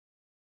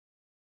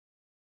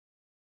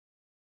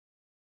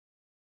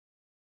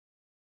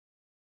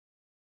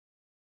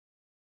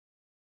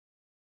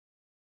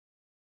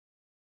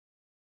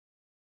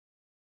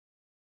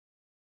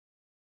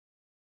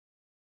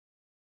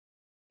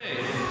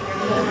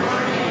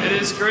It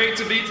is great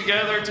to be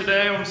together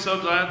today. I'm so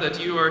glad that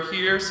you are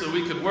here so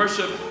we could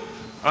worship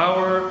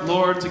our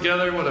Lord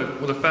together.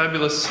 What a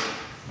fabulous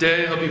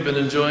day. I hope you've been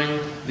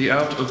enjoying the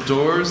out of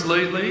doors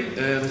lately.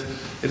 And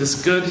it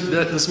is good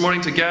that this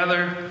morning to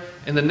gather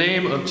in the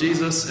name of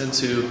Jesus and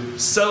to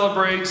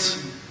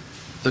celebrate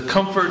the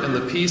comfort and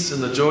the peace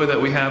and the joy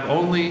that we have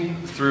only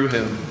through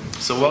Him.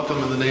 So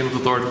welcome in the name of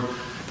the Lord.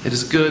 It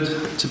is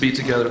good to be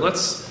together.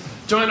 Let's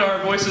join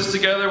our voices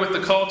together with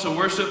the call to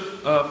worship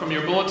from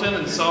your bulletin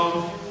in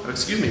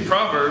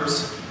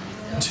Proverbs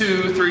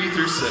 2, 3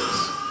 through 6.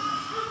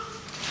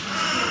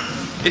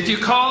 If you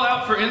call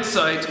out for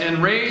insight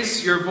and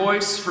raise your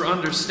voice for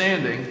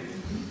understanding,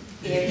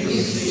 if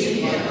you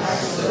seek it like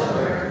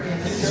silver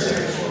and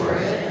search for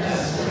it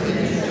as for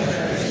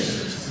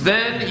treasures,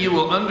 then you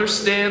will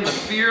understand the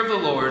fear of the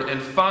Lord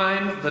and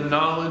find the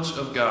knowledge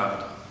of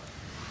God.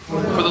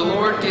 For the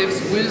Lord gives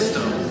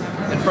wisdom,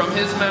 and from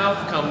His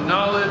mouth come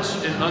knowledge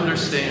and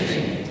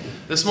understanding.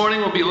 This morning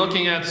we'll be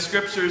looking at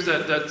scriptures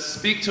that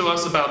speak to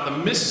us about the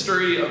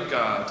mystery of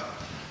God,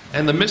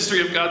 and the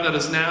mystery of God that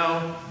has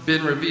now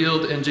been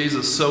revealed in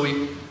Jesus. So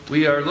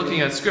we are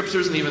looking at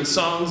scriptures and even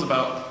songs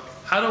about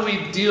how do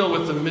we deal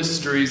with the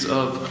mysteries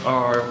of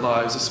our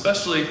lives,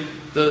 especially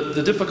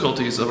the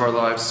difficulties of our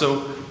lives.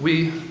 So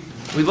we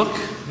look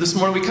this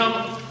morning, we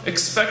come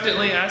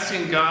expectantly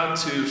asking God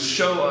to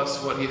show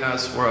us what He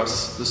has for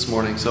us this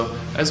morning. So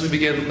as we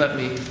begin, let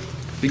me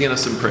begin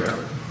us in prayer.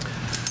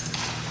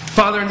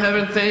 Father in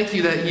heaven, thank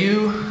you that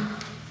you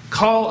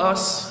call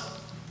us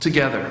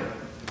together.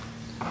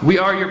 We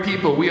are your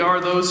people. We are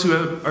those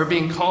who are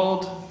being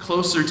called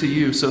closer to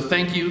you. So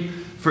thank you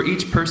for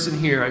each person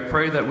here. I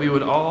pray that we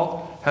would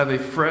all have a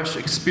fresh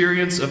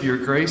experience of your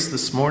grace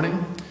this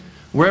morning.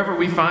 Wherever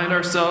we find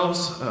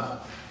ourselves,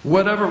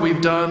 whatever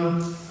we've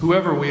done,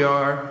 whoever we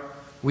are,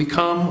 we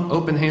come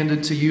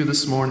open-handed to you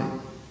this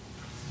morning.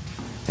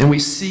 And we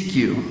seek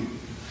you.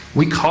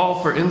 We call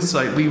for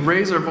insight. We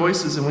raise our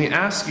voices and we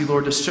ask you,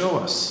 Lord, to show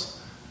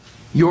us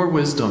your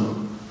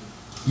wisdom,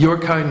 your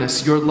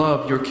kindness, your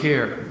love, your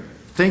care.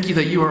 Thank you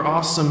that you are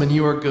awesome and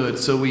you are good.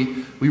 So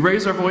we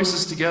raise our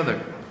voices together.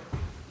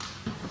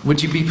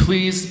 Would you be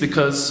pleased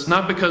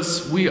not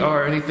because we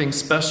are anything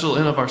special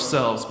in of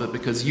ourselves, but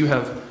because you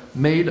have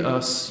made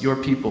us your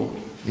people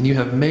and you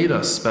have made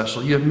us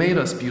special. You have made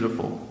us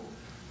beautiful.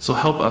 So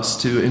help us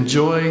to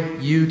enjoy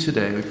you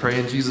today. We pray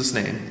in Jesus'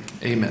 name.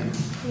 Amen.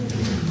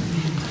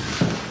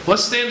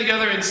 Let's stand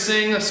together and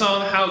sing a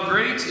song, How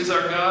Great Is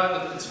Our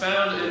God. It's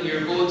found in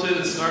your bulletin.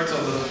 It starts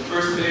on the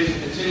first page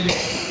and continues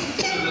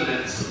to the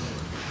next.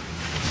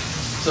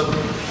 So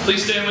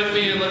please stand with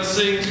me and let's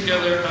sing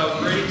together, How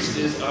Great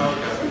Is Our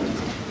God.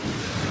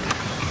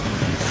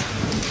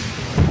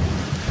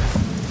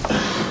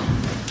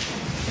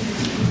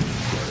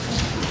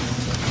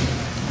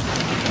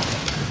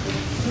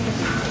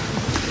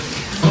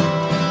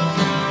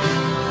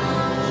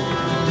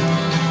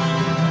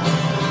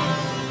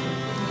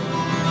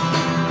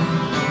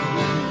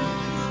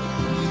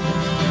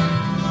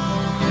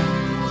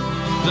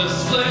 The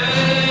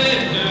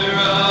splendor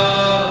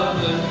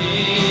of the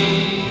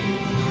King,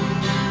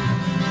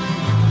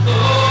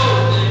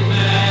 holy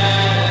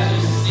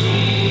majesty,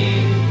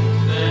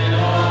 let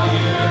all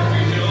the earth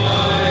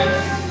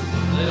rejoice,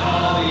 let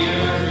all the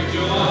earth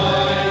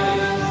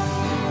rejoice.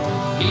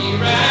 He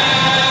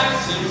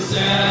wraps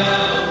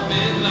himself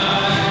in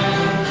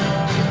light,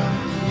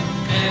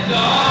 and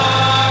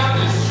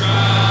darkness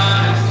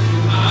tries to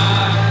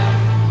hide,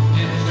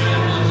 and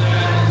trembles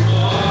at his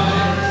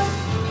voice,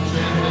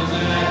 trembles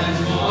at his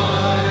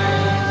voice.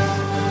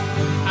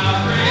 How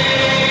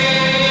great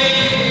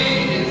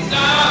is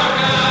our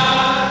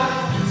God!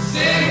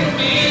 Sing with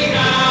me,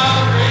 how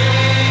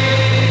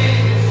great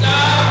is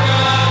our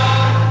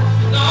God!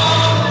 And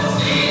all will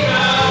see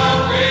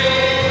how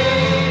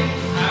great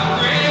is our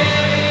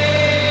God!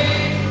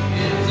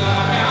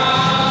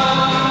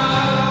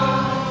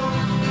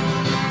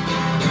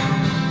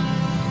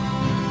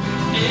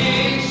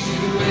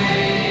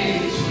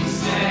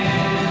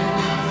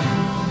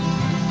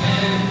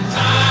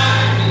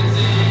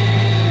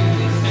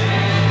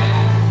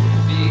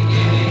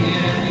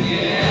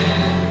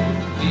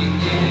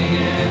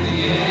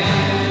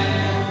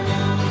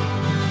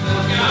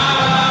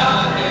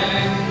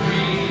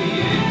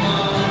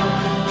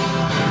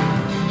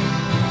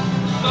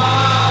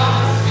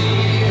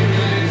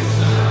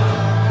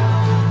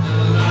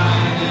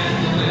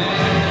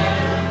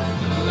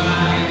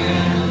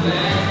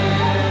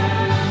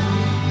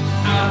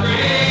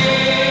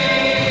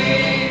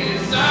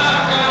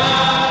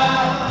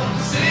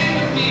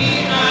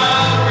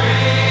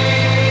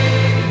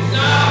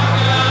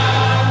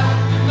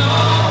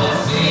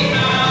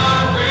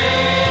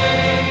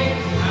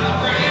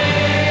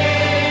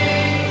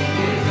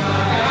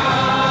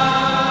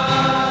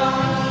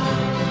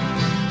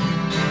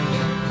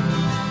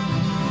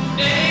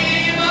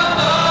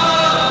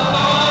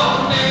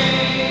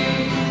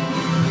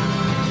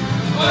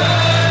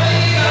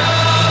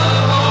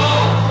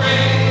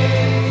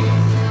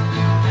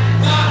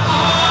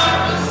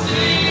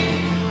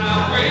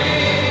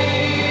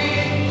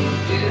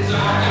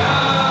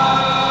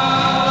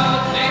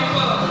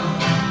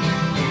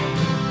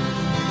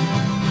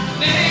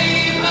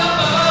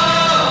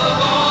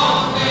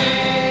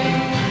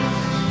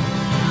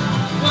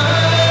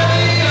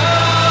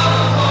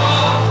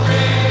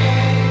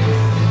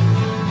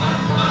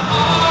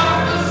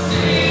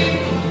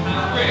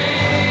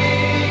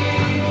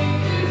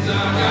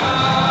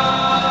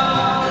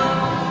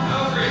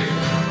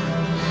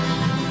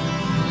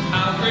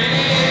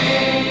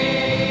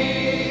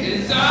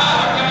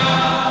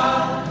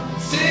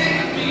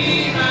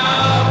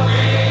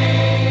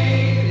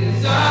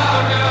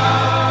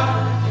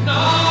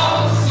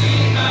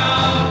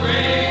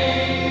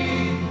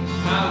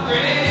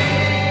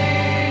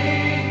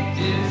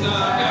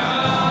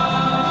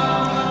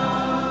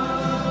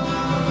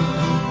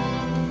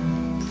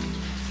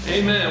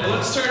 Amen. Well,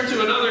 let's turn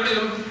to another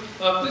hymn.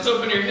 Please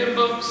open your hymn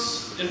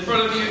books in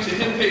front of you to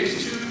hymn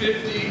page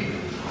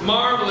 250,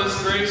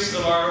 Marvelous Grace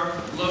of Our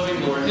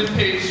Loving Lord. Hymn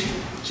page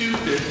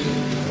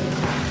 250.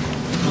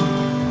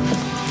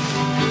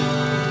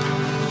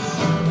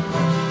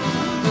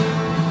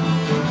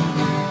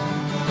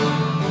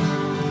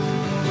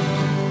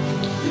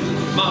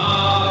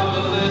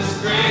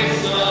 Marvelous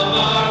grace of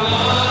our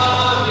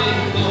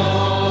loving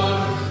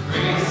Lord,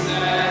 grace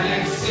that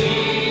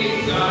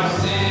exceeds our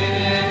sin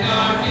and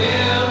our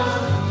guilt.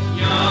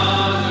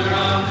 Yonder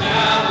on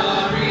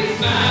Calvary's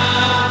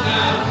mount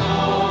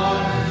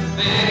outpoured,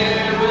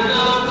 there where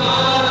the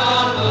blood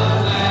of the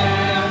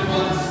Lamb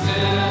was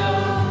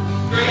spilled.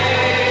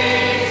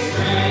 Grace,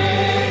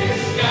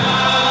 grace,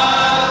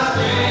 God's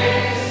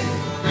grace,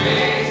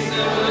 grace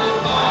that will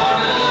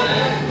pardon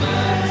and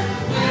cleanse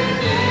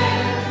within.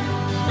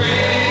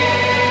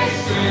 Grace,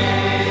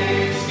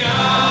 grace,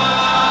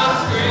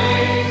 God's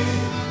grace,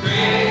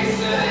 grace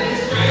that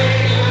is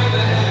greater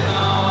than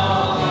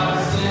all our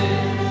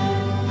sin.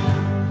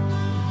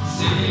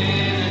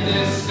 Sin and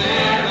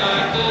despair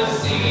like the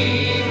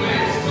sea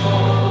waves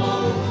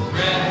cold,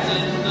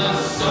 threaten the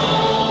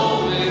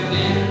soul with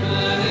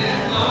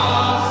infinite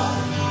loss.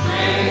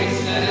 Grace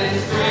that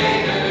is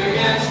greater,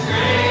 yes,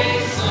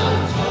 grace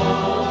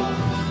untold,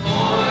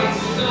 points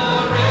to the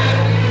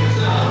refuge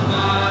of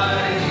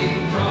mighty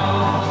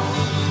cross.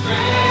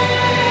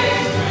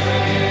 Grace,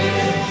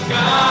 grace,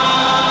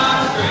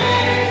 God's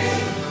grace,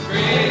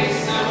 grace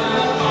that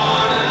will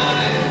pardon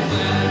and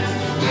cleanse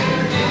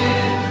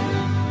within.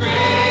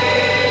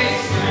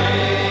 Grace,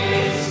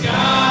 grace,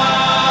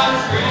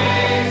 God's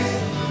grace,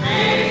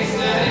 grace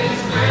that is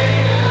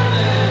greater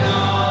than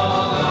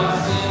all our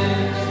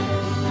sin.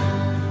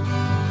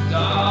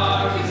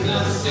 Dark is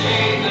the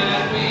stain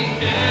that we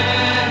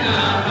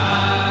cannot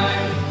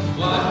hide.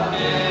 What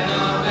can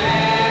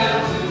avail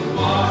to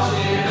wash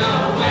it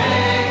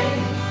away?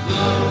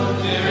 Look,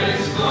 there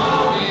is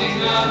flowing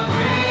a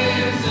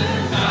crimson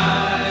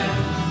tide,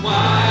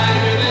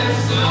 whiter than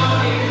snow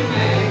you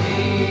may be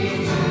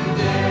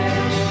today.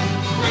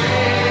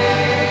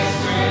 Grace,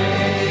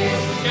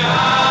 grace,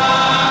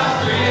 God's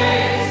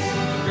grace,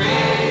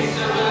 grace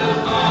that will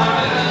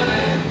pardon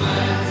and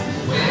cleanse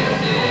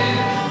within.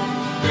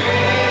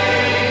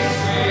 Grace,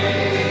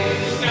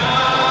 grace,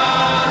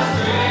 God's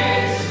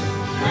grace,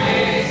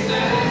 grace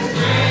that is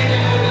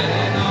greater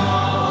than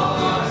all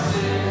our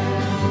sin.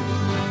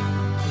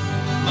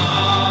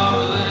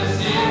 Marvelous,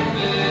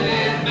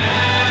 infinite,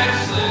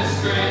 matchless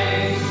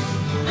grace,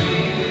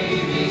 freely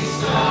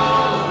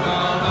bestowed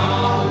on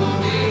all who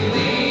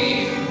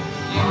believe.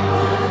 You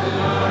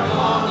are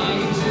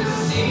longing to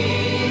see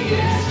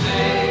His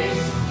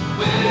face.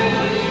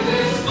 Will you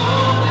this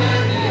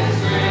moment His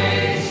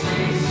grace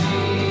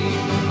receive?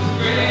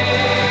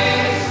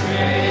 Grace,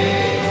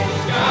 grace,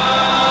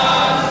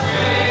 God's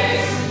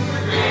grace,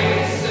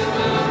 grace that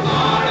will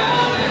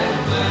pardon and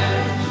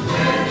cleanse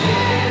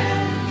within.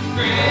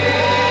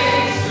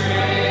 Grace,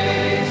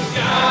 grace,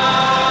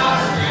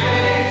 God's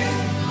grace,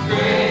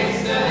 grace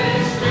that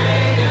is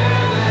greater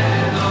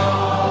than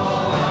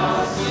all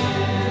our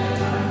sin.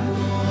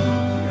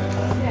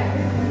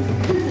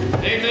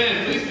 Amen.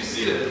 Please be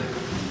seated.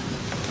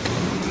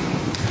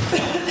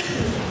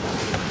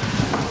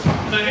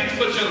 And I hate to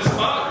put you on the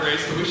spot,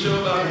 Grace, but we talk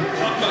about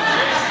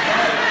grace.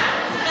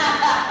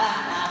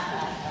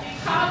 You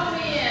called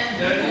me in.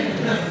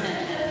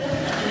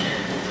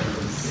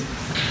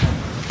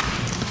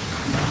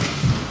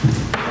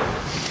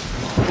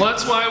 Well,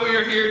 that's why we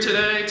are here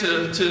today,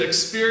 to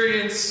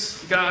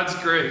experience God's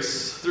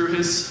grace through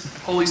His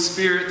Holy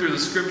Spirit, through the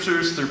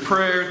Scriptures, through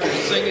prayer, through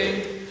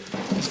singing.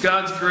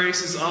 God's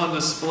grace is on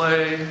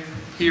display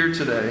here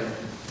today.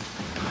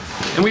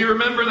 And we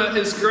remember that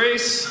His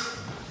grace,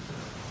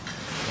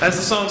 as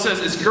the song says,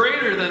 is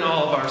greater than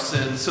all of our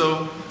sins.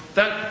 So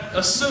that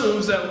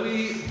assumes that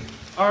we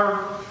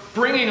are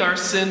bringing our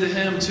sin to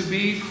Him to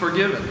be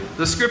forgiven.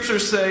 The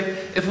Scriptures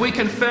say, if we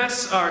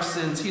confess our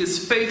sins, He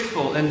is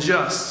faithful and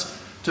just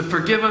to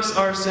forgive us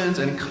our sins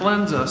and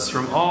cleanse us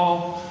from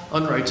all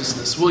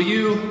unrighteousness. Will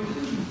you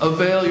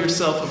avail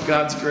yourself of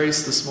God's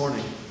grace this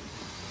morning?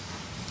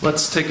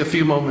 Let's take a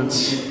few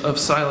moments of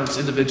silence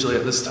individually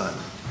at this time.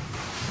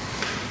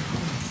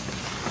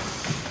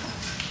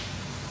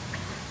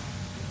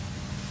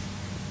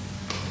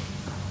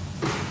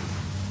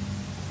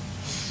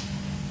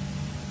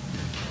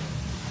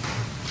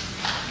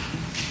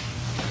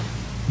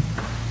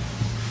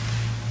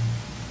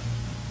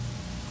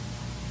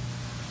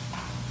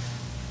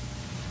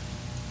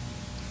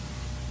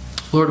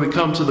 Lord, we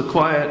come to the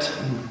quiet,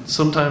 and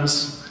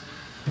sometimes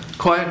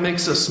quiet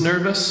makes us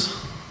nervous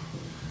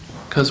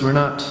because we're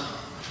not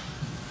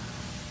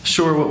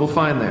sure what we'll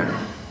find there.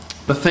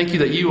 But thank you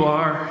that you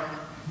are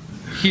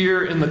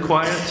here in the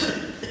quiet.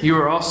 You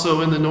are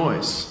also in the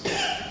noise.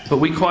 But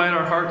we quiet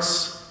our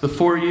hearts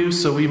before you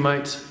so we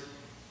might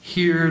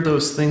hear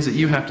those things that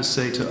you have to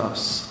say to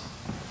us.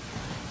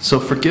 So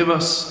forgive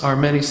us our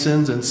many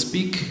sins and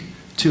speak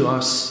to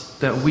us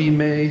that we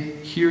may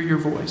hear your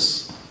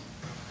voice.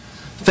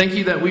 Thank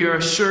you that we are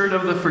assured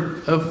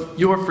of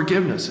your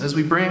forgiveness. As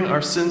we bring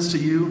our sins to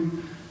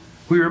you,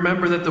 we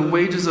remember that the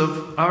wages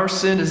of our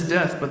sin is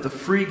death, but the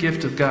free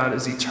gift of God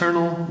is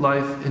eternal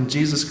life in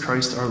Jesus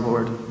Christ our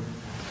Lord.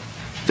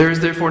 There is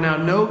therefore now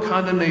no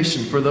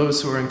condemnation for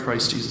those who are in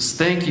Christ Jesus.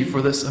 Thank you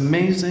for this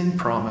amazing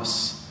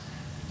promise.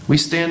 We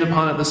stand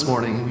upon it this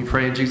morning, and we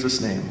pray in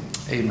Jesus' name.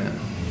 Amen.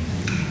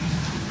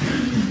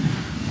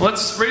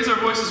 Let's raise our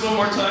voices one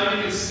more time.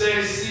 You can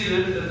stay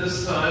seated at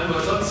this time,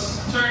 but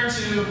let's turn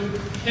to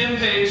hymn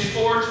page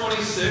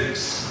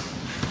 426,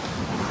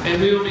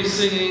 and we will be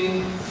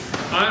singing,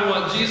 I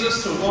Want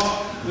Jesus to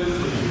Walk With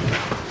Me.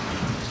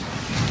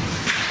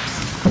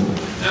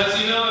 As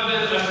you know,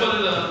 I put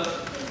in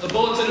a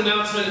bulletin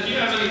announcement. If you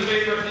have any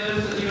favorite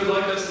hymns that you would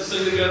like us to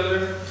sing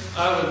together,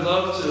 I would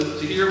love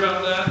to hear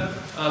about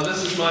that.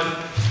 This is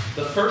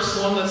the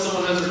first one that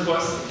someone has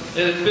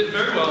requested, and it fit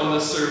very well in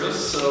this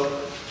service. So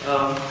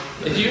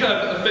if you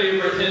have a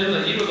favorite hymn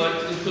that you would like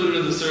to include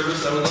in the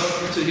service, I would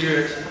love to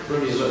hear it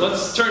from you. But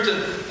let's turn to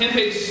hymn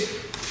page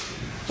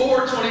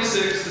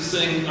 426 to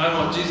sing, I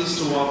Want Jesus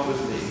to Walk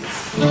With Me.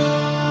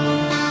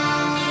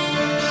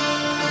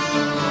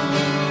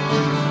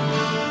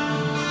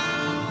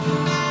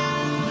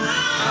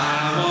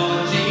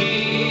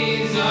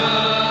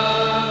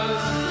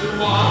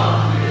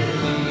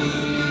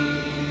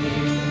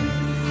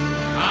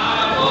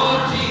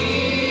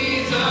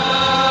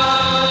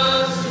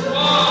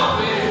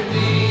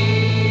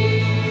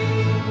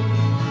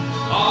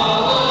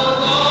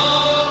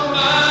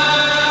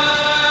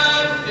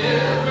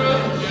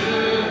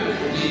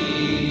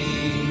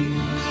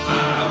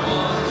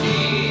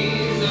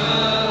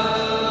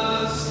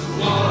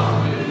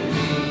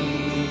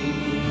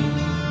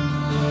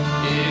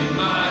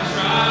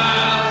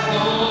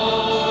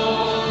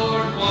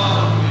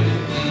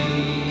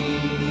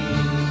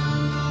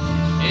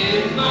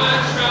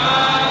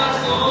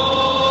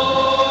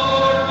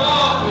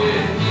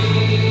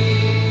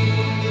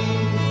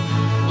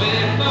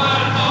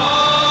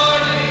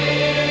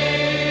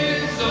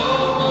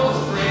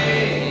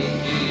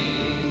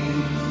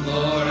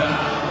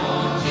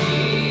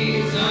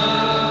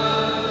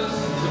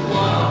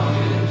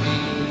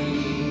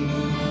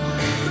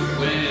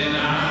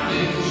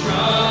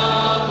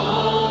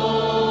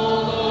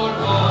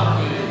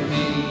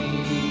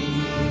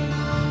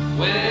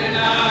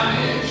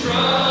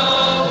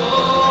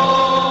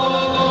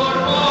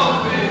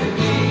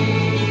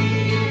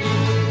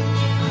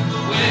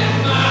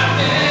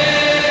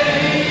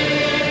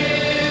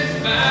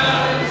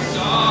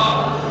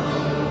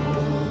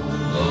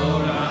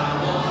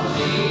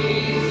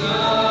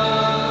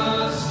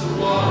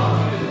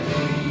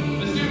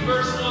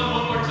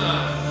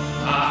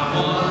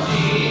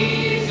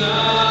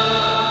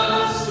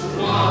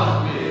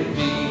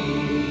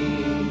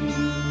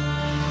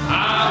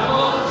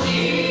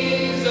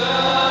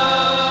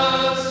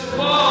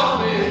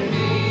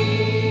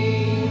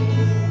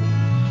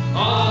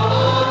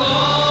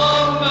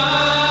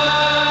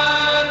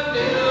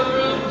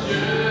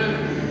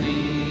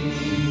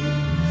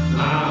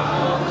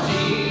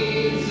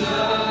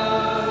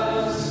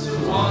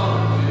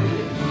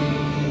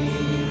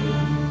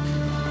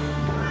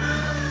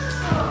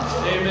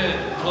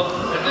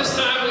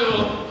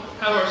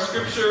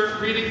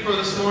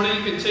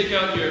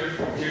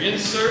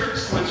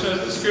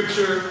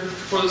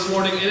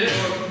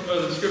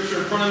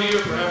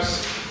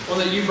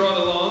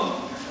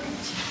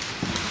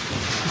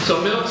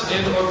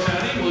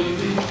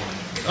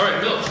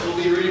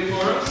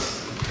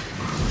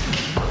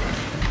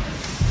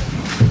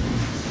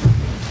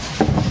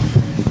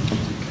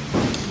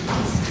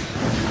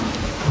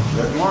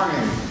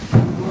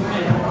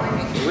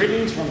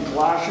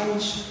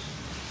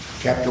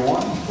 Chapter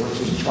 1,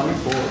 verses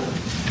 24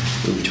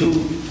 through 2,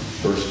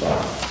 verse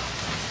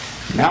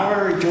 5. Now I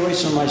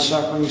rejoice in my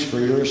sufferings for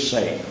your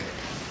sake,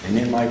 and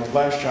in my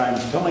flesh I am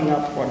filling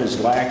up what is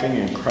lacking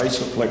in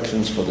Christ's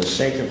afflictions for the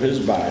sake of his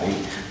body,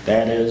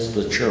 that is,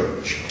 the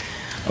church,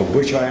 of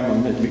which I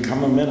am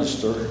become a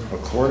minister,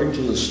 according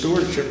to the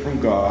stewardship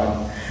from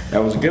God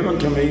that was given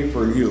to me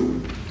for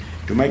you,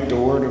 to make the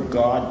word of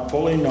God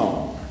fully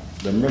known,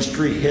 the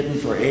mystery hidden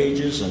for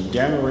ages and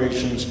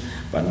generations,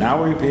 but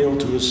now revealed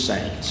to his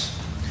saints.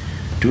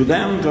 To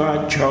them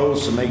God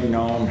chose to make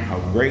known how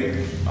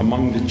great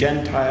among the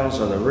Gentiles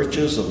are the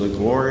riches of the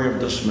glory of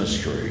this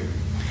mystery,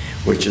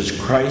 which is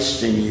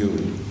Christ in you,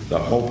 the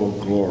hope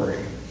of glory.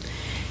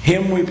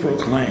 Him we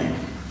proclaim,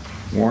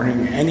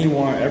 warning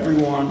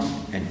everyone,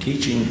 and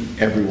teaching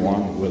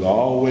everyone with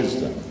all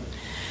wisdom,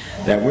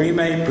 that we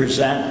may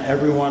present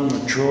everyone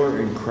mature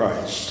in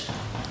Christ.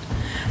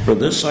 For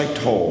this I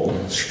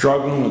told,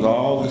 struggling with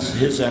all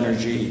his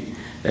energy,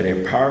 that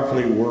it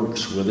powerfully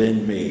works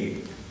within me.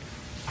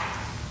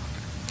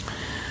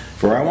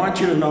 For I want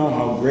you to know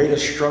how great a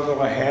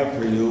struggle I have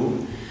for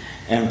you,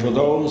 and for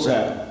those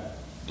at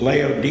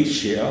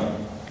Laodicea,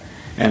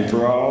 and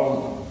for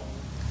all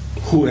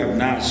who have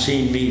not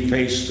seen me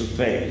face to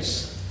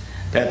face,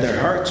 that their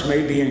hearts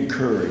may be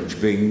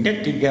encouraged, being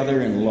knit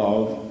together in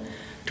love,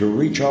 to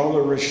reach all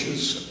the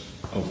riches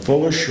of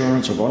full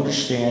assurance of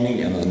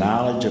understanding and the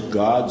knowledge of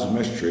God's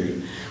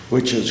mystery,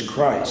 which is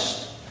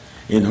Christ,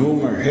 in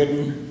whom are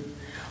hidden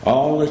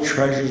all the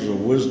treasures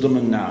of wisdom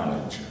and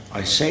knowledge.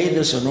 I say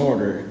this in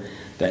order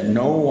that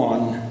no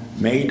one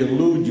may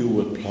delude you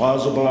with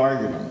plausible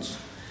arguments.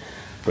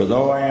 For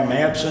though I am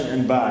absent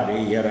in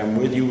body, yet I am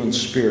with you in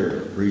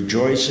spirit,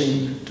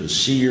 rejoicing to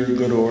see your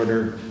good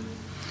order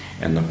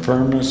and the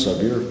firmness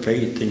of your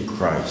faith in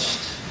Christ.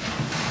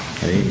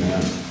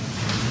 Amen.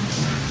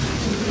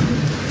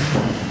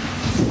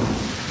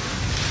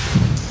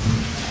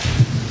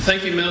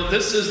 Thank you, Milt.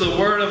 This is the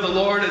word of the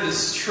Lord. It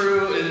is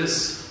true, it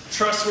is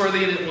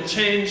trustworthy, and it will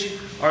change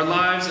our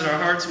lives and our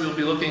hearts. We will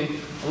be looking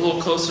a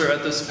little closer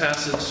at this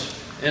passage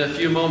in a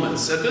few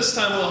moments. At this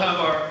time, we'll have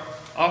our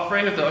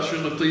offering. If the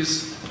ushers would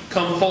please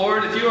come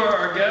forward. If you are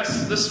our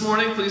guest this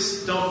morning,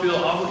 please don't feel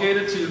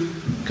obligated to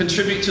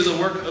contribute to the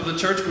work of the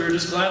church. We are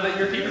just glad that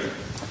you're here.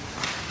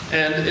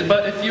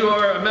 But if you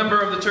are a member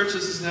of the church,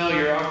 this is now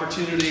your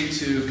opportunity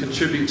to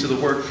contribute to the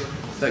work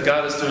that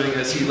God is doing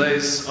as He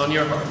lays on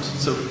your heart.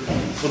 So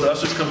will the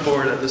ushers come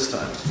forward at this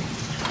time?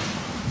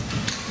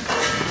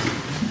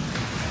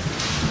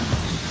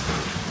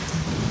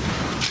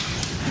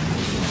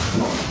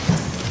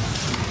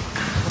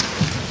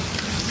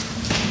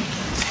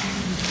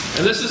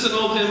 And this is an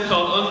old hymn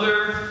called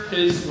Under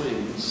His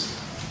Wings.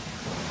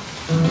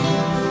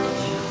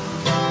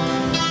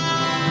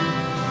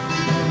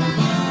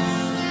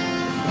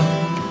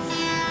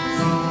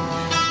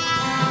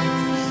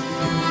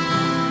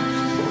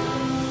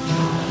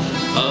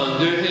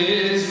 Under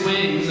His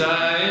wings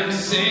I am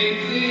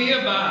safely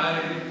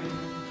abiding,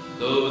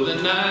 though the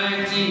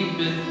night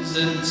deepens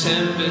and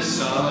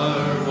tempests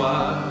are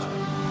wide.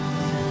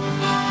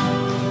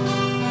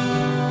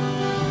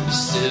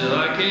 Still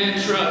I can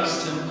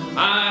trust Him.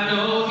 I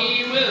know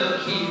He will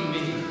keep me.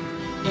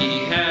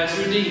 He has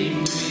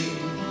redeemed me.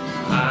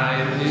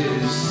 I am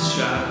His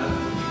child.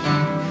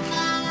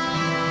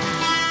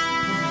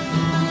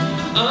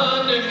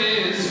 Under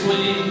His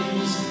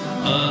wings,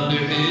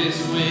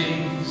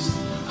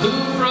 who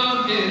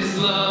from His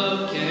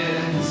love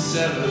can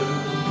sever?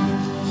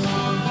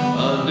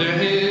 Under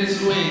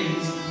His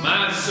wings,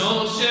 my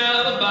soul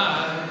shall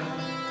abide,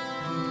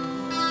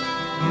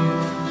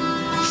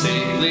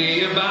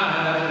 safely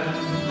abide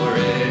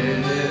forever.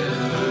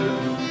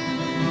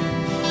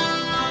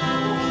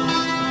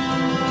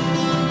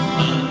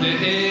 Under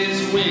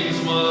His wings,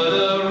 what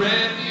a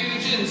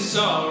refuge in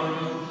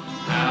sorrow,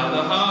 how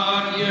the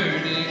heart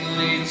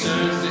yearningly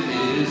turns to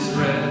His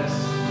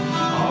rest.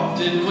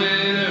 Often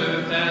when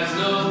earth has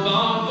no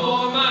balm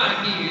for my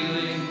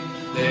healing,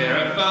 there I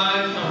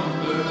find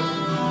comfort,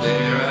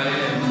 there I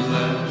am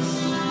blessed.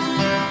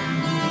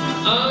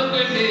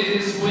 Under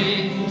His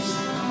wings,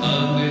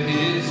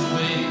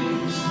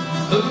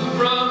 who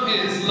from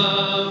His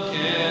love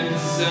can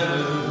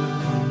sever?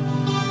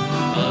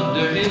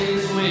 Under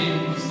His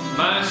wings,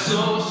 my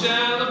soul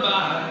shall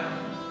abide,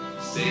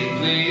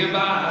 safely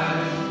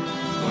abide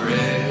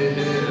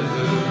forever.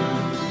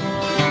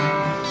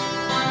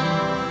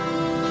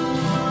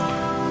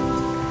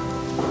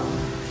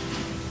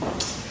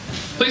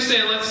 Please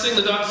stand, let's sing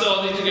the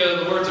doxology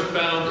together. The words are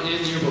found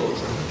in your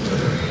bulletin.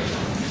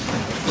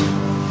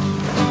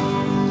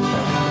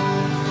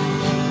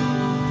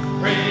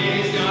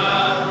 Praise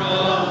God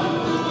from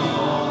whom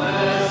all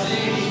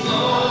blessings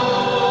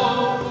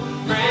flow.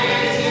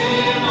 Praise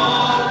Him,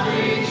 all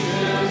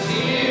creatures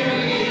here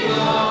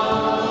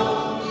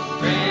below.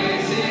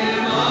 Praise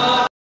Him,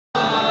 all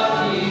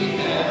ye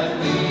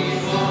heavenly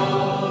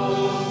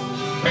hosts.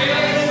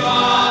 Praise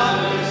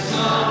Father,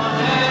 Son,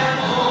 and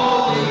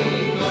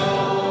Holy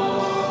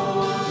Ghost.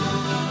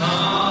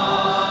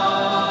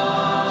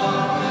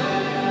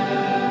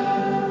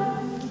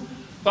 Amen.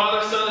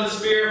 Father, Son, and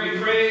Spirit, we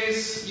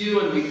praise You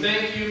and we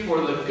thank You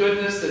for the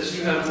goodness that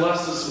You have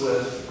blessed us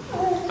with.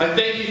 I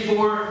thank You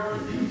for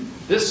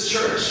this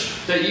church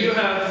that You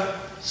have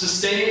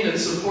sustained and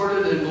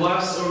supported and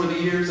blessed over the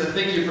years. I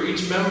thank You for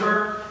each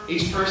member,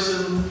 each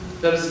person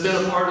that has been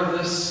a part of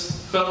this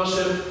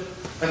fellowship.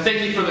 I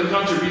thank You for the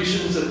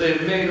contributions that they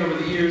have made over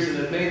the years and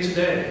have made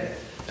today.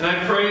 And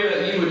I pray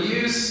that You would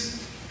use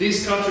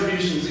these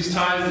contributions, these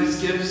tithes, these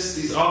gifts,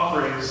 these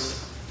offerings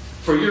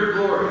for Your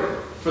glory,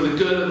 for the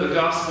good of the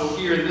gospel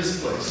here in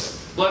this place.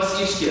 Bless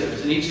each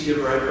gift and each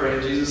giver, I pray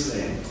in Jesus'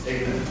 name.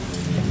 Amen.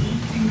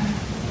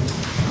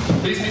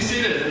 Please be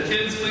seated. The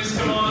kids, please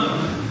come on up.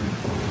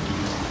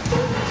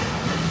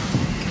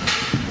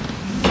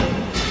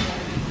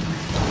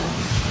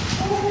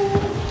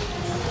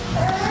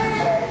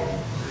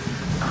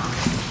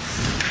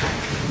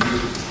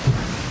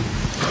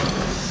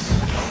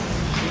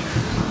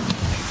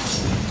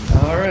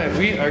 All right,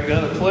 we are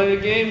going to play a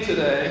game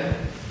today.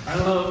 I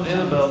don't know if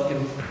Annabelle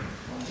can...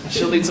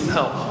 She'll need some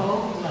help.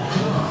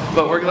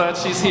 But we're glad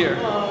she's here.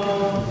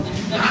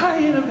 Hi,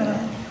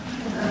 Annabelle.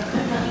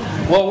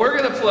 Well, we're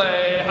going to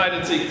play hide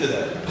and seek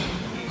today.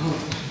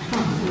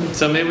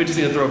 So maybe we just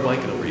need to throw a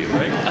blanket over you,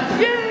 right?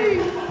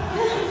 Yay!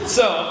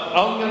 So,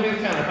 I'm going to be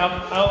the counter. How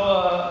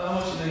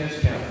much do you think I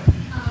should count?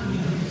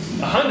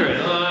 100?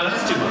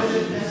 That's too much.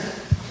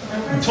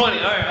 20.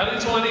 All right, I'll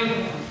do 20.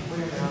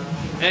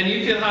 And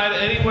you can hide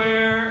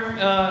anywhere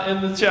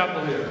in the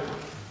chapel here.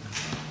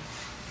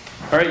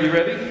 All right, you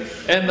ready?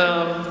 And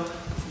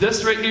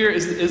this right here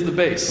is the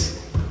base.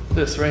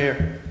 This right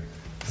here.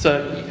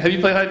 So, have you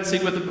played hide and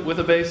seek with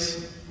a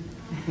base?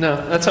 No,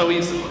 that's how we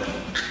used to play.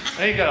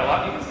 Hey, you guys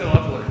got a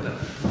lot to learn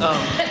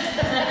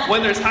now.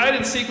 When there's hide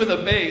and seek with a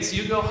base,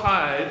 you go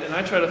hide, and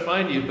I try to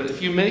find you. But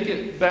if you make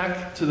it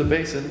back to the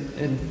base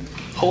and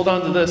hold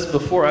on to this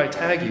before I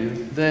tag you,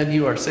 then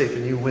you are safe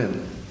and you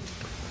win.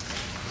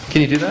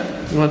 Can you do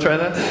that? You want to try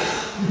that?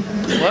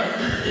 What?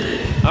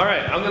 All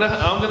right, I'm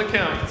gonna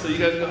count. So you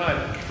guys go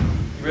hide.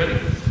 You ready?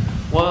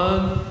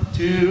 1,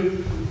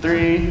 2,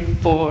 3,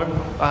 4,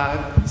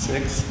 5,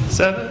 6,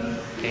 7,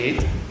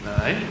 8,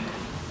 9,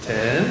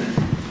 10,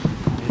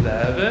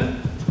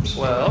 11,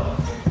 12,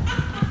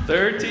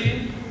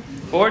 13,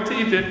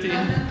 14, 15,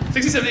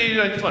 16, 17, 18,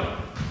 19, 20.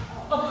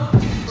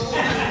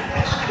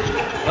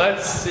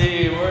 Let's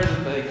see, where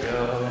did they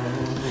go?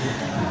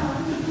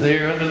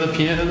 They're under the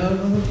piano.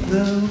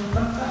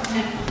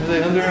 Are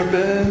they under a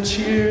bench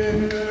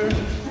here?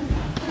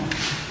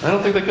 I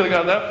don't think they could have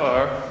got that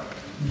far.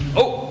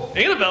 Oh,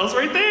 Annabelle's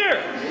right there.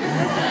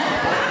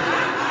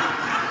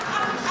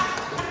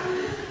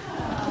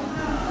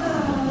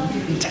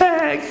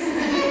 Tag.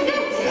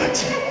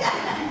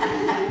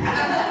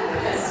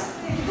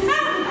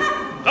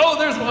 Oh,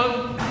 there's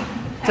one.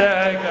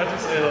 Tag. Got to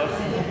say that.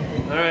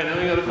 All right, now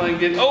we got to find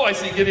Gideon. Oh, I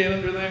see Gideon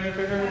under there.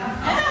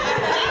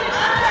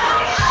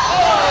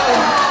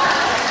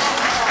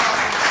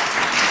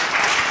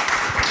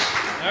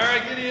 All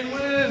right, Gideon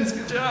wins.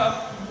 Good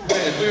job.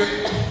 Okay, if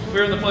we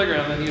were in the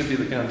playground, then he would be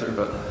the counter,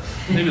 but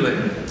maybe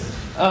later.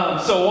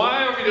 So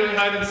why are we doing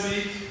hide and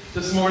seek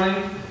this morning?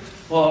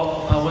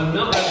 Well, when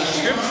Milt had the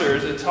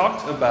scriptures, it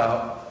talked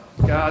about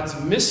God's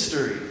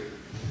mystery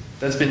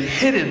that's been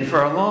hidden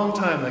for a long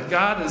time. That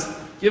God has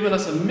given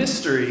us a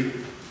mystery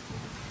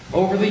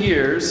over the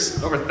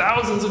years, over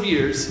thousands of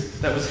years,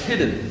 that was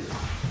hidden.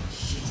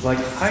 It's like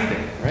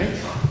hiding,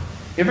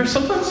 right?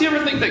 Sometimes you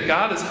ever think that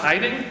God is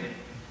hiding?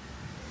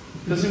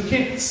 Because we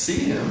can't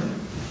see him.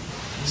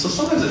 So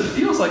sometimes it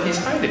feels like he's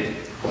hiding.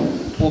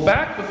 Well,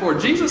 back before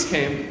Jesus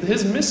came,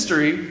 his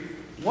mystery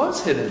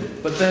was hidden.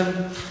 But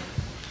then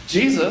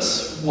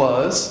Jesus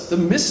was the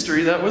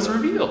mystery that was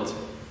revealed.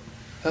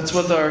 That's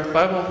what our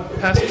Bible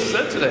passage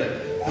said today.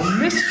 The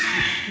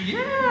mystery,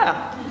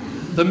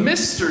 the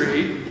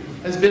mystery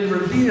has been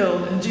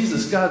revealed in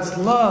Jesus. God's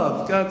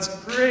love, God's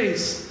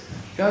grace,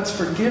 God's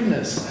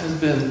forgiveness has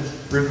been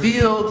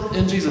revealed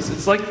in Jesus.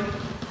 It's like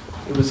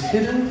it was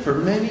hidden for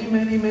many,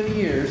 many, many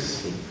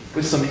years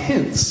with some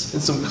hints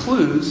and some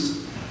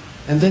clues.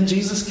 And then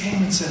Jesus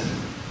came and said,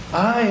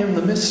 I am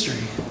the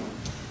mystery.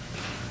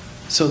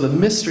 So the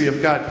mystery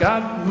of God.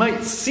 God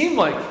might seem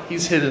like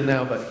he's hidden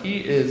now, but he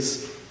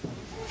is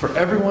for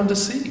everyone to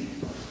see.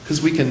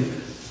 Because we can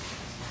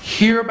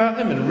hear about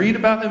him and read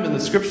about him in the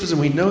scriptures,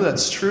 and we know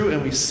that's true,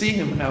 and we see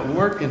him at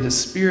work in his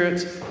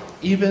Spirit,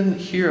 even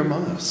here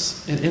among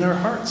us and in our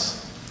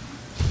hearts.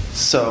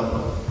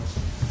 So,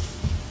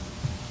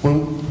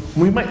 when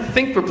we might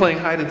think we're playing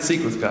hide and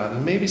seek with God,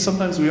 and maybe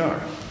sometimes we are.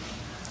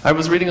 I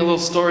was reading a little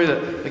story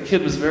that a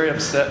kid was very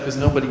upset because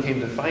nobody came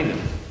to find him.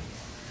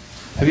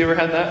 Have you ever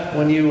had that?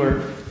 When you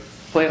were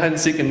playing hide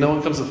and seek and no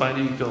one comes to find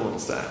you, you feel a little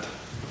sad.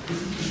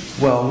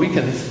 Well,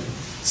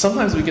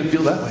 sometimes we can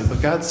feel that way,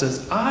 but God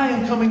says, I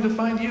am coming to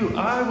find you.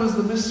 I was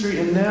the mystery,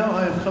 and now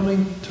I am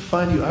coming to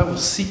find you. I will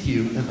seek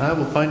you, and I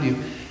will find you.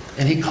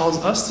 And he calls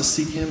us to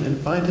seek him and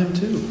find him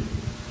too.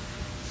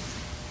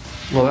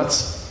 Well,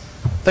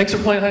 thanks for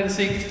playing hide and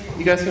seek.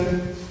 You guys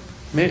can,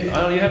 you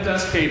have to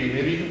ask Katie.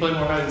 Maybe you can play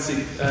more hide and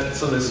seek at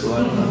Sunday school.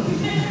 I don't know.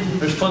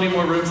 There's plenty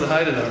more rooms to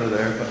hide in over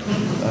there.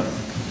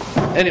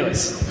 But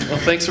anyways, well,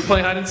 thanks for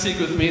playing hide and seek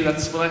with me.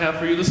 That's what I have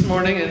for you this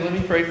morning. And let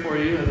me pray for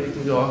you, and you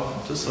can go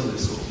off to Sunday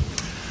school.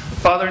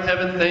 Father in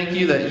heaven, thank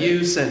you that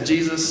you sent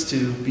Jesus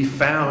to be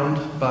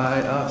found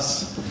by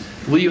us.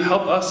 Will you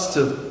help us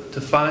to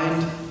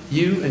find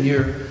you and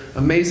your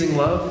amazing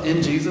love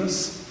in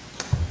Jesus?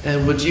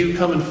 And would you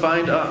come and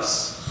find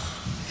us?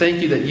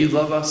 Thank you that you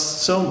love us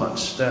so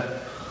much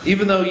that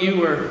even though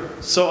you are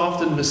so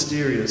often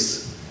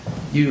mysterious,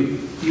 you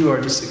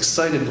are just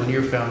excited when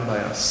you're found by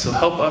us. So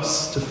help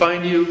us to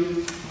find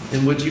you,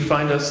 and would you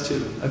find us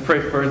too? I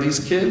pray for these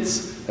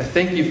kids. I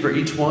thank you for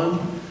each one.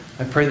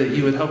 I pray that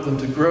you would help them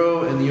to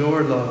grow in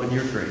your love and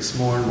your grace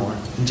more and more.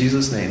 In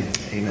Jesus' name,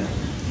 amen.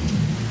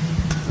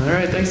 All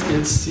right, thanks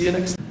kids. See you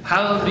next time.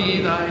 Hallowed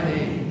be thy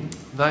name.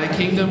 Thy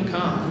kingdom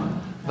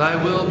come.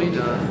 Thy will be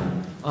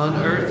done, on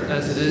earth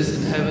as it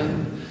is in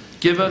heaven.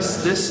 Give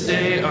us this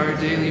day our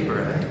daily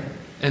bread,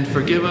 and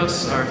forgive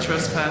us our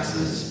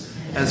trespasses,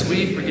 as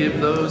we forgive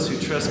those who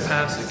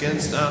trespass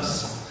against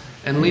us.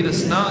 And lead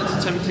us not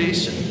into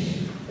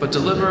temptation, but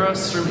deliver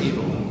us from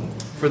evil.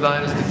 For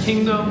thine is the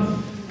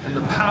kingdom, and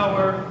the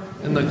power,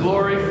 and the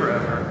glory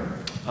forever.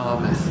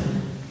 Amen.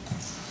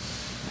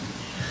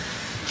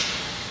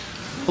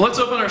 Well, let's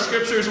open our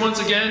scriptures once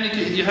again.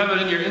 You have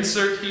it in your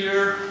insert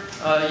here.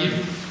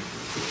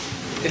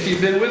 If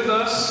you've been with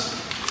us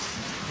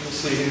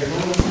see here. There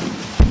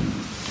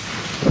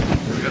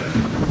we go.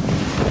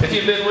 If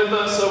you've been with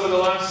us over the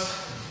last,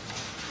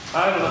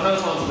 I don't know how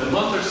long it's been, a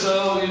month or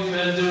so, we've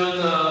been doing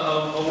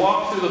a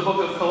walk through the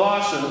book of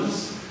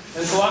Colossians.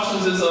 And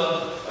Colossians is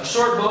a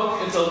short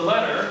book. It's a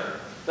letter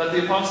that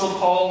the Apostle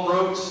Paul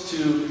wrote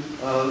to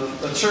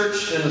a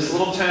church in this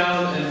little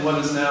town in what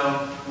is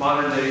now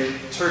modern-day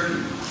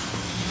Turkey.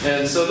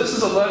 And so this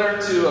is a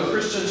letter to a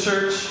Christian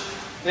church.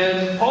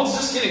 And Paul's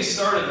just getting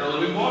started,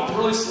 really. We walked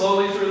really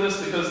slowly through this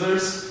because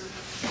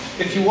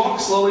if you walk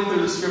slowly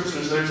through the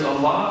Scriptures, there's a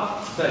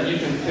lot that you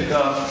can pick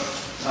up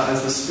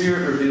as the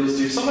Spirit reveals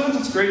to you. Sometimes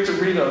it's great to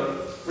read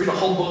a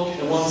whole book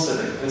in one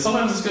sitting. And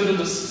sometimes it's good to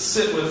just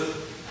sit with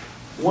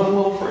one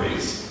little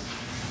phrase.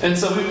 And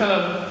so we kind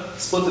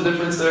of split the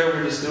difference there.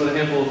 We're just doing a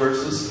handful of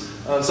verses.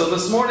 So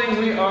this morning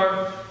we've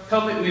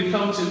come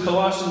to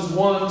Colossians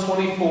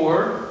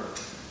 1:24.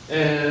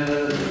 And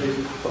let me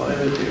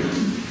find it here.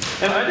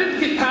 And I didn't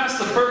get past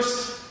the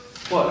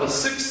the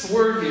sixth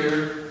word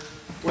here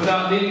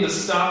without needing to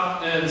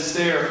stop and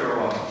stare for a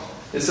while.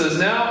 It says,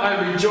 "Now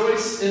I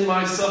rejoice in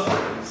my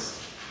sufferings."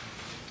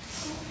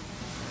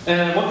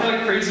 And what kind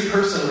of crazy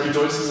person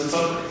rejoices in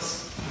sufferings?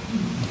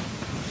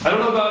 I don't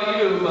know about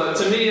you, but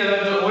to me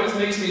that always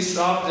makes me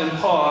stop and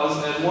pause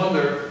and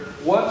wonder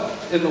what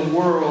in the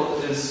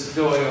world is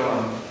going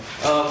on.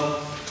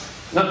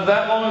 Not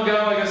that long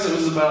ago, I guess it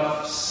was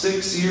about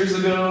 6 years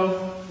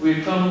ago,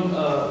 we'd come,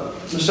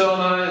 Michelle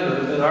and I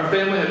and our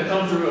family had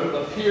come through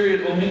a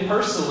period, well, me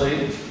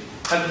personally,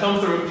 had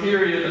come through a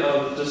period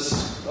of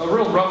just a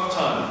real rough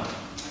time.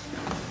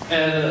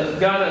 And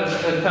God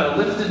had kind of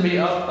lifted me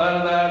up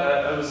out of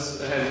that.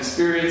 I had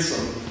experienced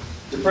some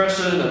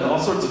depression and all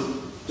sorts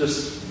of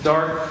just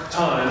dark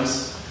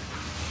times.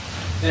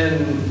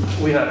 And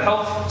we had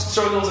health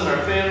struggles in our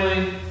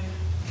family.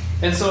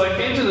 And so I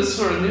came to this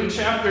sort of new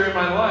chapter in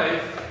my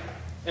life,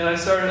 and I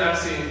started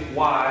asking,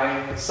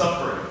 why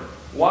suffering?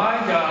 Why,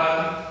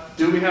 God,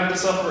 do we have to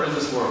suffer in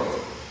this world?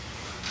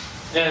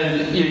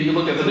 And you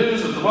look at the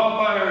news with the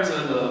wildfires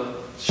and the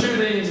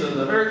shootings and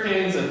the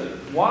hurricanes, and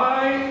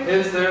why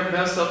is there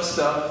messed up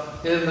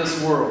stuff in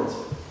this world?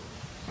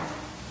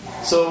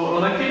 So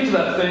when I came to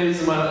that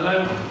phase, and I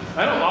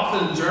don't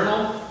often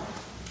journal.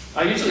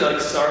 I usually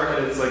start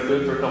and it's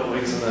good for a couple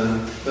weeks, and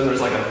then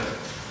there's a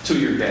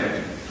 2-year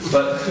gap.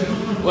 But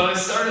when I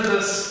started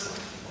this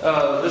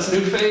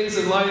new phase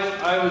in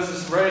life, I was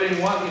just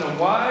writing,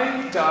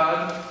 why,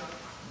 God,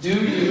 do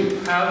you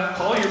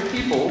call your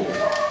people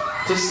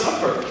to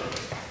suffer?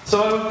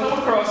 So I would come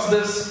across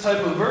this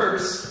type of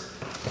verse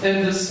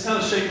and just kind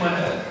of shake my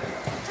head.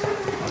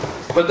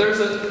 But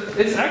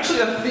it's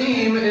actually a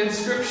theme in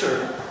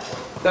Scripture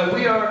that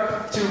we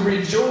are to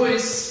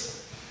rejoice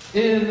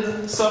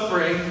in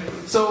suffering.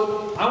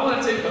 So I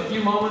want to take a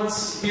few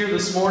moments here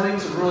this morning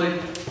to really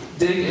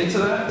dig into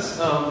that.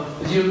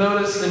 As you've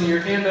noticed in your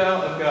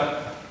handout, I've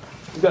got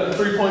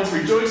 3 points: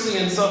 rejoicing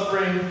in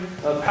suffering,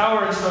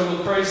 power and struggle,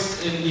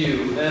 Christ in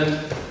you. And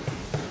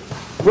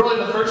really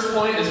the first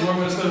point is where I'm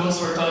going to spend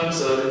most of our time.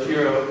 So if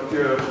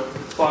you're a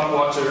clock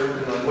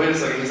watcher, and wait a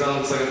second, he's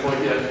on the second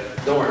point yet.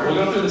 Don't worry, we'll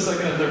go through the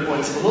second and third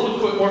points a little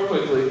more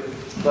quickly.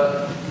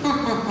 But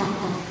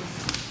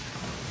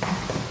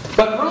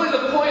really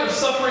the point of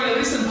suffering, at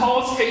least in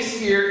Paul's case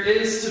here,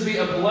 is to be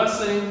a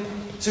blessing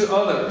to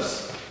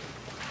others.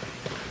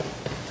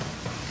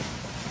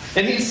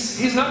 And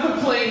he's not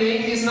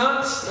complaining. He's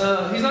not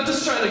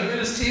just trying to grit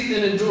his teeth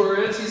and endure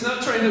it. He's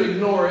not trying to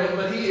ignore it,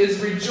 but he is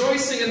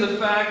rejoicing in the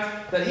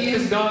fact that he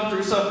has gone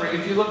through suffering.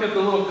 If you look at the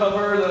little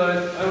cover that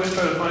I always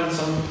try to find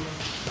some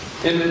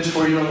image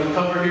for you on the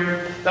cover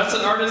here, that's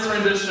an artist's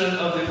rendition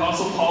of the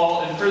Apostle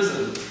Paul in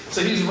prison.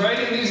 So he's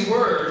writing these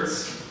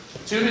words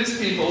to his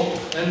people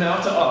and now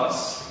to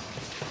us.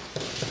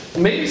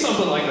 Maybe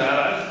something like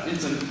that.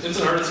 It's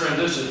an artist's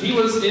rendition. He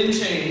was in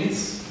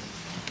chains.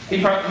 He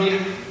probably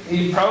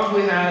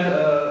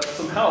had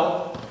some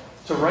help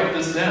to write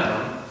this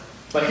down.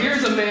 But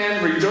here's a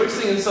man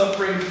rejoicing in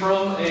suffering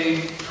from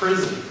a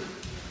prison.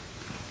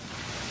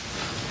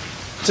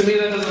 To me,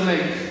 that doesn't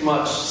make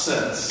much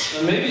sense.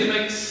 And maybe it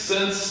makes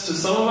sense to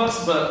some of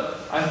us, but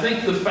I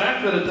think the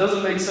fact that it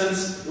doesn't make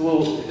sense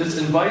just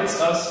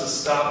invites us to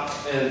stop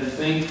and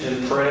think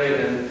and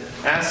pray and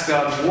ask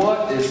God,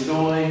 what is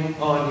going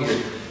on here?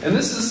 And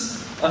this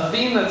is a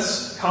theme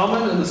that's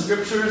common in the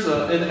Scriptures.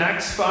 In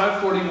Acts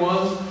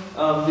 5:41,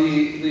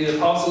 the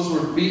apostles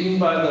were beaten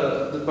by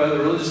the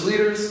religious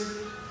leaders.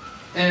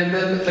 And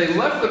then they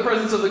left the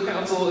presence of the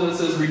council, and it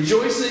says,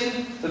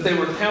 rejoicing that they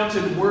were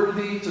counted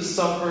worthy to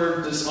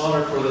suffer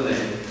dishonor for the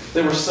name.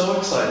 They were so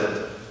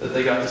excited that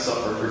they got to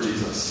suffer for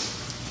Jesus.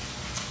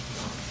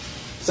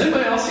 Does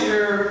anybody else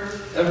here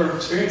ever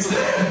experience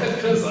that?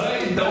 Because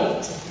I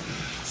don't.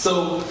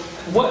 So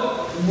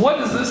what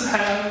does this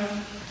have?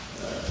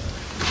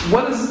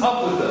 What is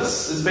up with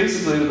this? Is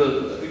basically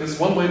I guess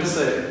one way to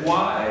say it.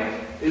 Why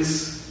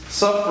is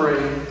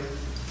suffering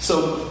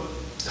so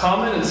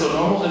common and so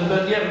normal, and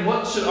but yet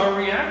what should our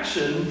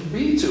reaction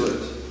be to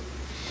it?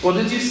 Well,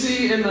 did you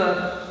see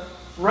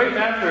right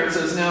after it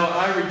says, now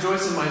I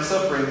rejoice in my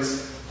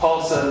sufferings,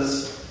 Paul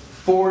says,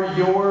 for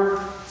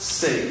your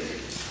sake.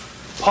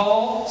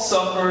 Paul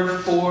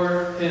suffered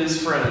for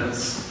his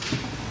friends.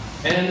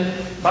 And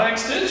by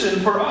extension,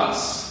 for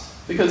us.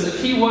 Because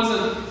if he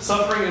wasn't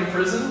suffering in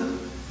prison,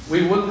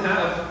 we wouldn't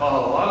have a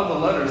lot of the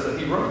letters that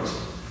he wrote.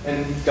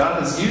 And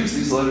God has used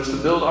these letters to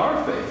build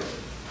our faith.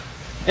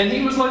 And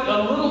he was like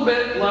a little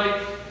bit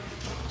like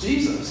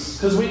Jesus.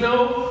 Because we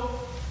know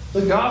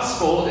the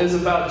gospel is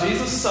about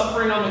Jesus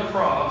suffering on the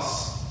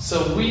cross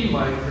so we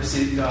might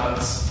receive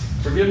God's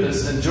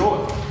forgiveness and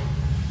joy.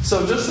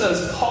 So just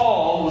as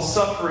Paul was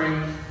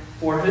suffering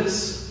for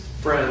his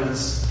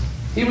friends,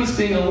 he was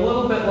being a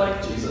little bit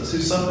like Jesus, who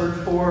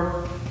suffered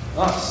for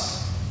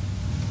us.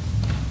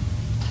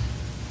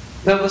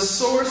 Now, the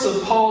source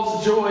of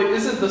Paul's joy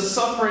isn't the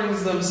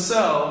sufferings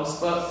themselves,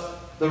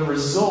 but the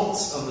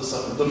results of the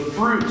suffering, the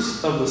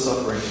fruits of the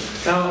suffering.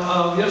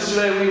 Now,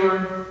 yesterday we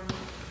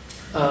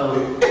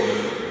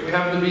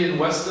happened to be in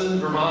Weston,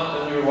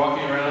 Vermont, and we were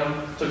walking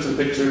around, took some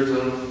pictures,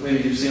 and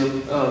maybe you've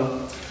seen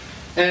them.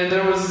 And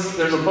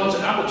there's a bunch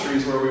of apple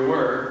trees where we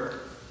were,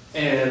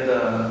 and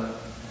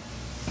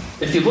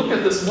if you look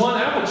at this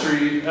one apple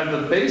tree, at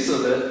the base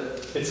of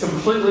it, it's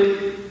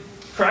completely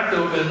cracked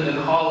open and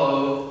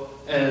hollow,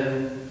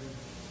 and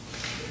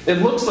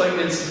it looks like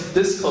it's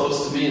this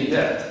close to being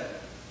dead.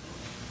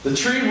 The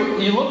tree,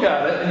 you look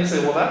at it and you say,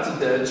 well, that's a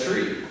dead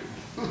tree.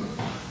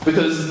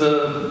 Because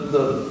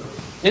the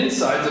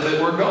insides of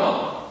it were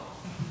gone.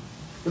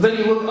 But then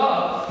you look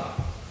up,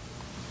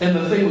 and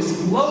the thing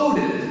was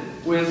loaded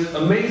with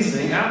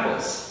amazing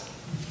apples.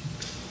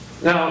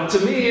 Now, to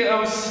me, it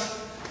was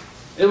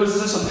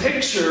just a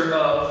picture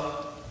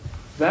of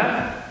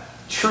that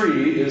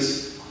tree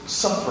is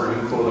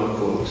suffering, quote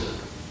unquote.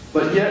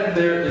 But yet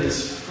there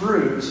is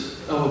fruit,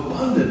 an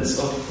abundance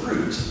of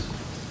fruit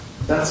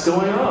that's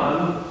going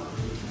on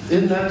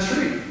in that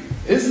tree.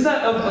 Isn't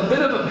that a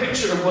bit of a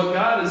picture of what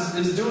God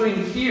is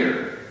doing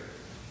here?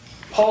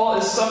 Paul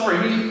is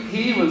suffering.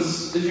 He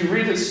was, if you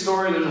read his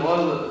story, there's a lot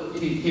of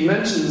he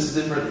mentions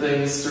different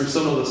things through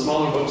some of the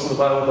smaller books in the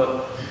Bible,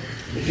 but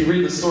if you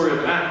read the story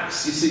of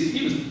Acts, you see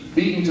he was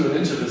beaten to an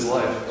inch of his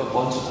life a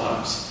bunch of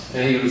times.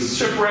 And he was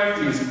shipwrecked,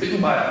 he was bitten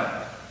by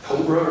a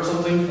cobra or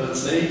something, a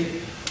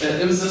snake.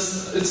 And it was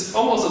just, it's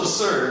almost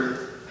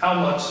absurd how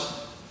much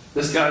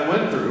this guy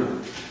went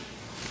through.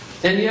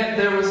 And yet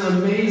there was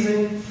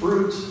amazing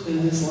fruit in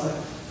his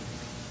life.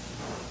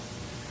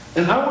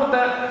 And I want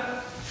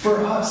that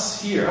for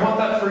us here. I want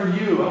that for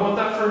you. I want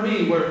that for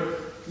me, where,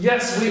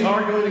 yes, we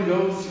are going to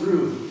go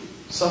through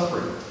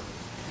suffering.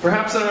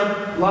 Perhaps in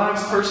our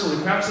lives personally,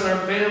 perhaps in our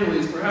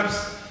families,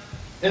 perhaps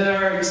in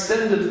our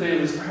extended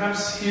families,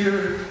 perhaps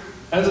here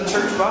as a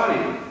church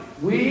body.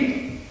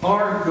 We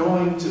are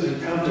going to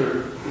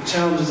encounter the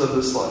challenges of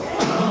this life.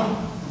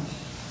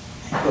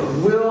 But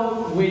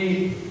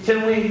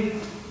can we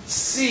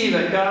see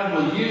that God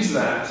will use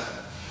that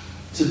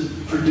to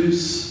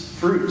produce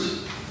fruit?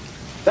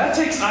 That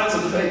takes eyes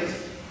of faith.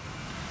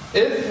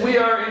 If we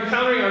are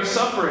encountering our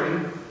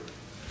suffering,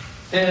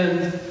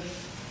 and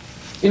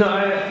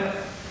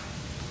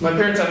my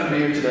parents happen to be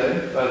here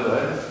today, by the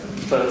way,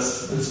 but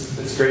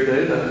it's a great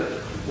day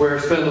that we're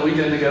spending the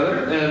weekend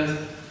together, and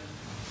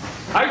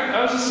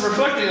I was just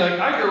reflecting,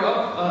 I grew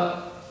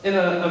up in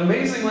an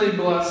amazingly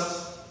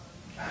blessed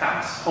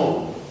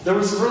home. I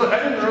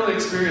didn't really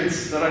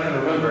experience that I can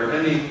remember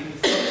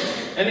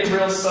any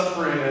real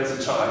suffering as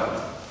a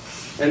child.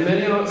 And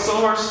some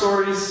of our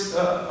stories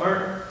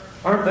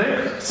aren't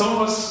there. Some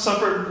of us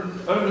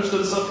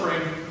understood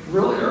suffering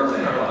really early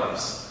in our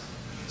lives.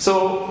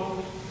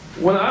 So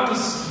when I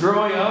was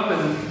growing up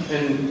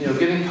and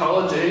getting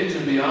college age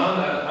and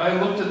beyond,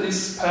 I looked at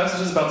these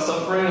passages about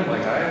suffering and I'm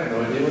like, I have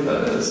no idea what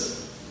that is.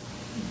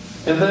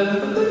 But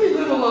then you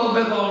live a little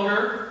bit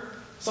longer.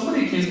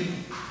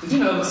 Did you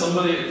know that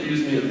somebody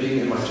accused me of being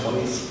in my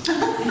 20s?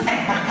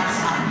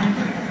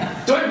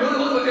 Do I really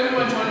look like I'm in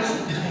my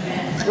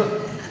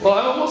 20s? Well,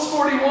 I'm almost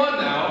 41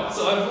 now,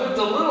 so I've lived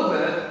a little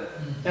bit,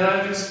 and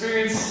I've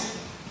experienced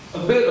a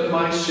bit of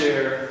my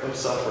share of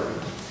suffering.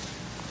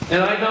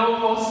 And I know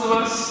most of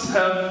us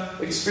have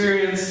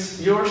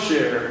experienced your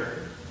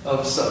share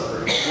of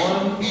suffering,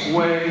 one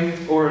way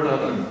or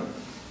another.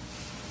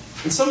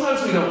 And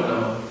sometimes we don't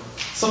know.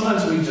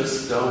 Sometimes we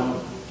just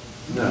don't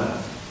know.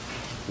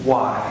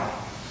 Why?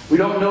 We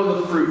don't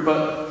know the fruit,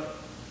 but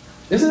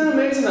isn't it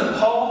amazing that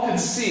Paul could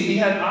see, he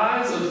had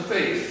eyes of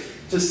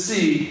faith to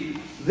see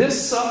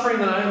this suffering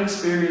that I'm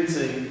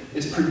experiencing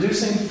is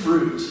producing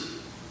fruit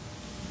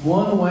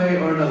one way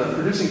or another,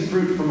 producing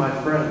fruit for my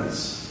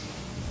friends.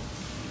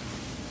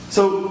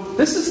 So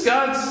this is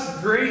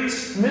God's great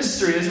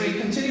mystery. As we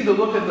continue to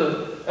look at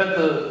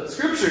the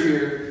scripture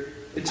here,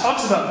 it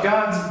talks about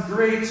God's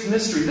great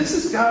mystery. This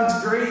is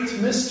God's great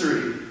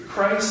mystery,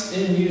 Christ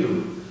in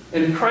you.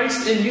 And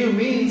Christ in you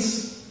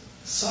means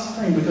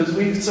suffering, because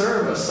we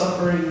serve a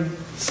suffering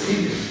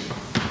Savior.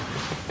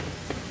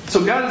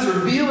 So God is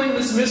revealing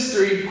this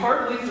mystery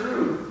partly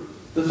through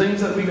the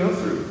things that we go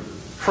through.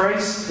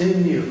 Christ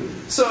in you.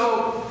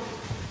 So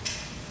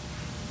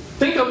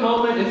think a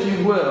moment, if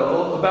you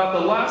will, about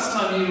the last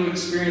time you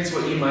experienced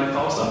what you might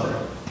call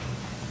suffering.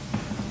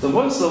 So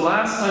what's the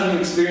last time you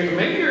experienced?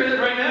 Maybe you're in it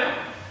right now.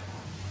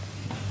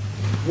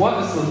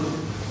 What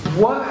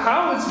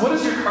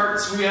is your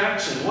heart's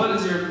reaction?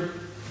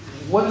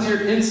 What is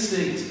your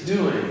instinct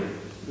doing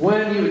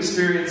when you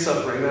experience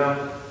suffering?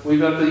 Now, we've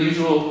got the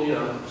usual,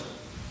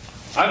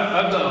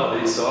 I've done all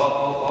these, so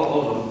I'll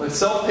own them. Like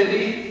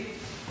self-pity,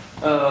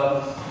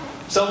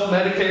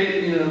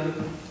 self-medicate,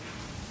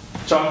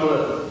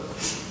 chocolate,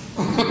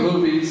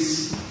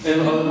 movies,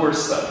 and other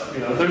worse stuff.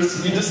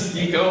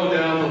 You go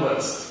down the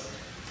list.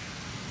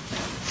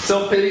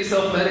 Self-pity,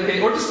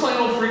 self-medicate, or just plain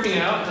old freaking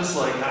out, just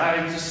like,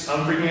 I'm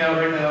freaking out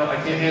right now, I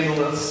can't handle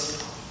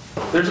this.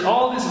 There's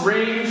all this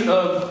range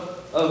of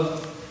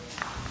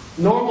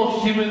normal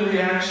human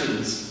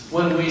reactions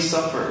when we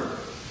suffer.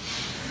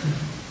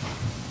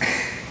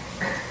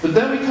 But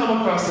then we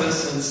come across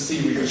this and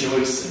see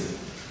rejoicing.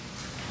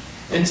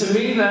 And to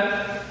me,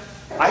 that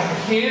I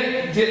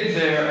can't get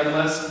there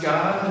unless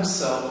God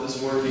Himself is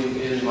working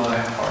in my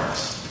heart.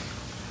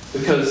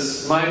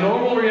 Because my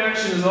normal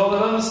reaction is all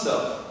that other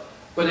stuff.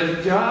 But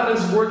if God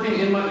is working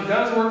in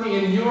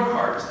your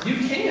heart, you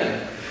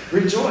can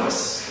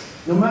rejoice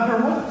no matter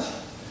what.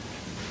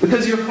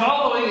 Because you're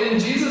following in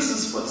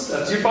Jesus'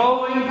 footsteps. You're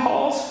following in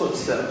Paul's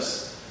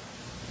footsteps.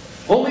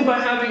 Only by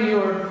having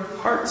your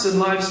hearts and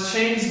lives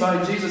changed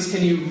by Jesus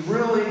can you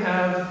really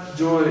have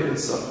joy in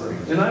suffering.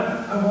 And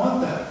I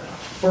want that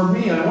for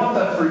me. I want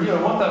that for you. I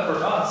want that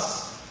for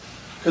us.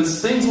 Because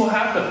things will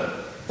happen.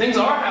 Things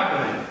are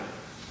happening.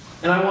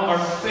 And I want our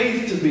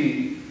faith to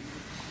be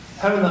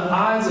having the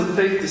eyes of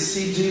faith to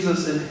see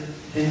Jesus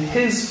in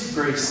His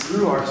grace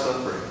through our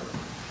suffering.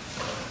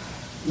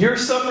 Your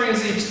suffering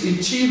is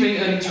achieving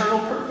an eternal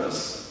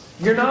purpose.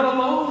 You're not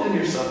alone in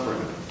your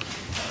suffering.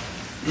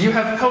 You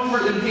have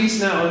comfort and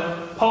peace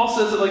now. Paul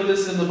says it like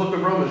this in the book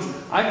of Romans.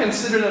 I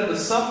consider that the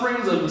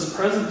sufferings of this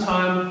present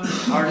time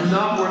are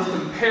not worth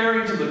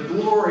comparing to the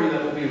glory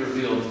that will be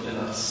revealed in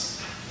us.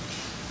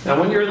 Now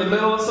when you're in the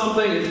middle of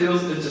something, it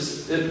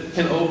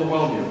can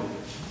overwhelm you.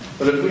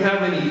 But if we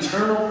have an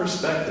eternal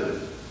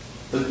perspective,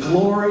 the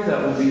glory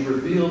that will be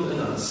revealed in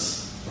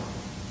us,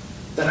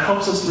 that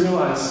helps us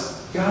realize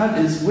God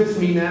is with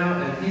me now,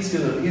 and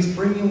He's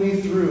bringing me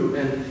through,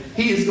 and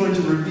He is going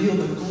to reveal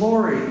the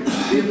glory,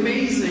 the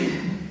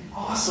amazing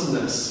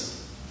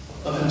awesomeness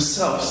of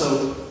Himself,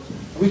 so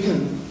we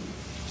can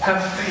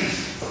have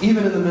faith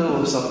even in the middle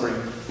of suffering.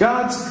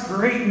 God's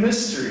great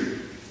mystery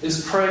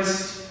is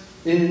Christ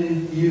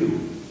in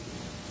you.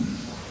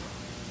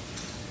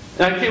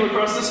 And I came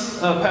across this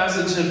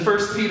passage in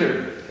 1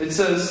 Peter. It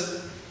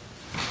says,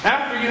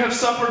 after you have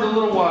suffered a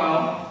little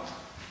while,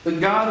 the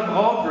God of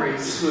all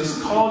grace, who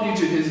has called you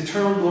to His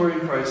eternal glory in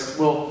Christ,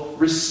 will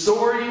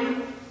restore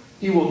you,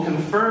 He will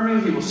confirm you,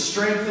 He will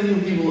strengthen you,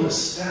 He will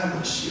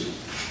establish you.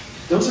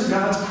 Those are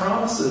God's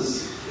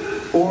promises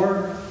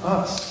for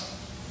us.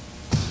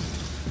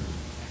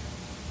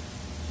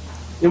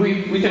 And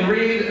we can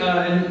read,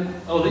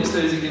 these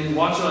days you can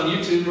watch it on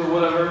YouTube or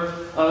whatever,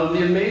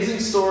 the amazing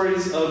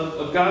stories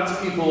of God's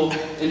people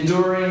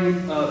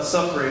enduring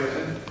suffering.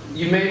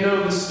 You may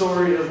know the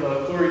story of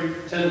Corrie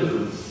ten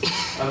Boom.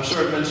 I'm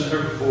sure I've mentioned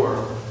her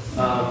before.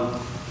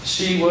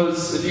 She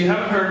was, if you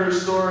haven't heard her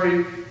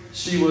story,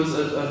 she was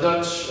a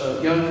Dutch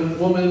young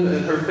woman,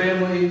 and her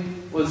family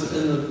was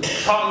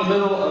caught in the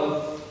middle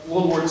of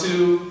World War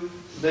II.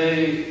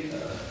 They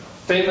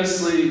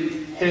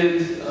famously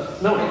hid...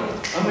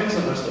 I'm making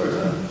some of my stories,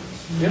 huh?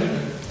 Yeah?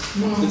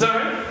 Is that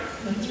right?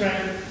 That's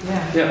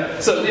right. Yeah.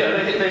 So they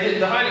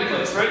hid the hiding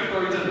place, right?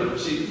 Corrie ten Boom.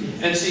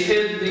 She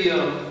hid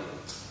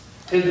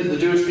the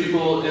Jewish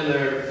people in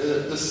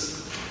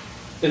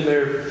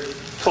their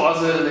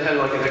closet, and they had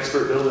like an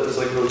expert build it. It's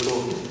like really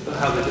cool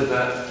how they did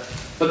that.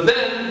 But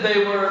then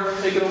they were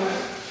taken away.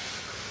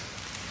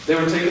 They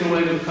were taken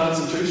away to the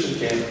concentration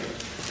camp,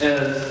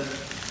 and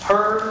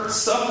her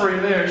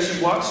suffering there,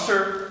 she watched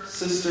her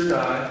sister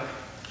die,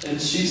 and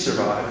she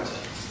survived.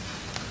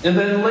 And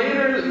then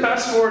later,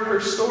 fast forward her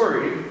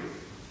story,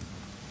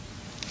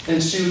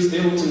 and she was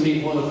able to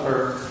meet one of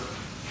her.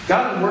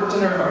 God had worked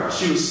in her heart.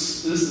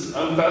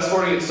 I'm fast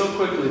forwarding it so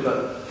quickly,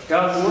 but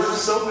God worked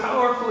so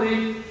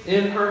powerfully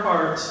in her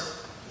heart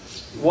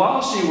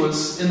while she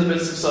was in the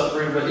midst of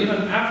suffering, but even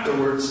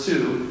afterwards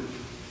too,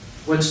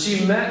 when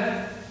she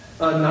met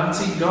a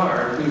Nazi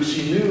guard who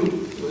she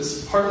knew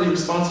was partly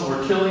responsible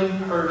for killing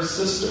her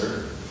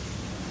sister.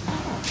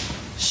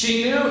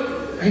 She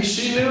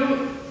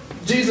knew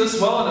Jesus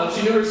well enough,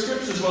 she knew her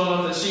scriptures well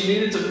enough that she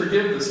needed to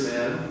forgive this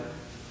man,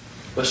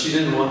 but she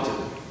didn't want to.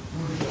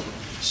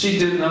 She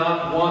did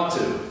not want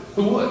to.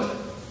 Who would?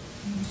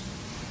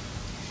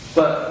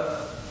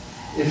 But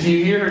if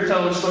you hear her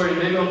tell her story,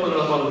 maybe I'll put it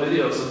up on a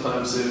video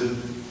sometime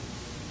soon.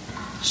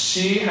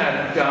 She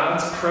had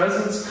God's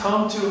presence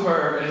come to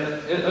her,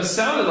 and it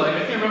sounded like,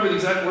 I can't remember the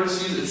exact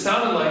words she used, it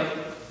sounded like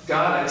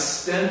God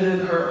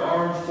extended her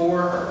arm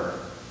for her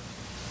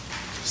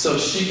so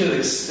she could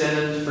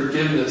extend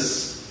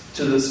forgiveness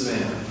to this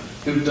man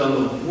who'd done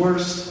the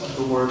worst of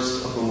the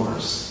worst of the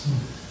worst.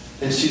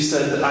 And she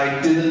said that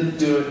I didn't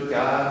do it,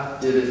 God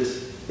did it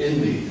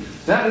in me.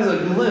 That is a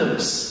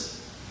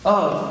glimpse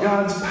of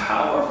God's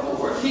powerful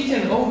work. He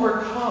can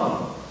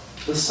overcome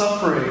the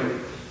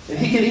suffering, and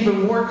He can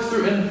even work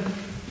through in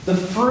the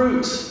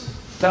fruit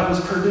that was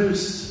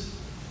produced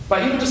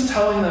by even just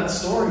telling that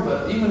story,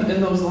 but even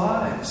in those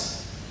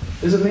lives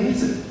is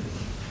amazing.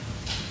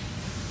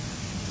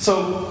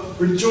 So,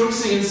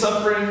 rejoicing in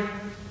suffering,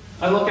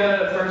 I look at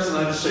it at first and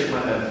I just shake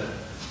my head.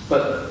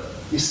 But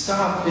you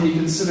stop and you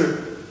consider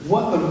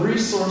what the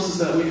resources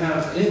that we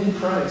have in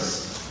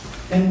Christ,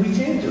 and we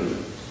can do it.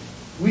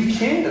 We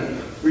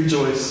can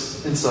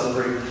rejoice in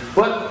suffering.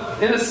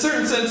 But in a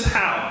certain sense,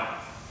 how?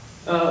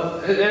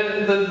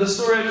 And the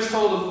story I just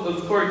told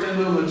of Corey Ten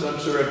Boom, which I'm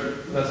sure I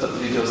messed up the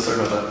details,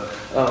 sorry about that.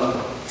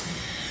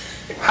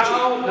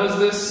 How does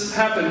this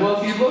happen?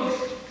 Well, if you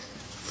look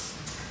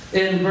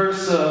in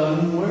verse,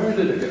 where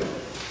did it go?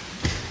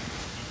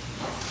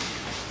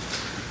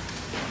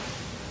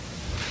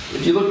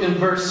 If you look in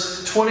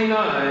verse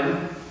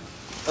 29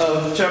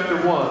 of chapter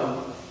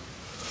 1,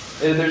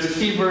 and there's a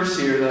key verse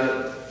here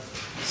that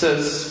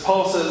says,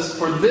 Paul says,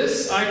 "For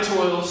this I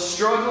toil,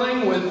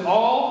 struggling with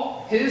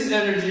all His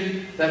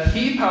energy that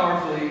He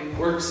powerfully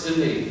works in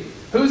me."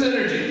 Whose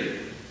energy?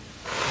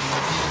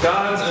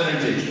 God's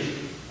energy.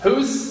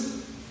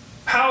 Whose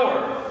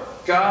power?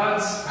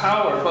 God's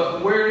power.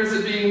 But where is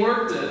it being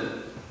worked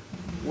in?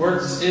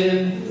 Works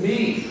in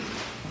me.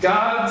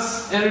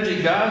 God's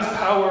energy, God's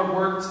power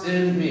works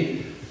in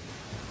me.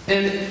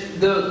 And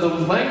the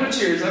language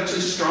here is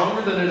actually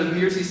stronger than it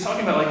appears. He's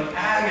talking about like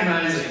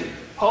agonizing.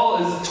 Paul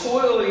is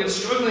toiling and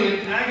struggling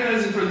and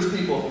agonizing for these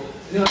people.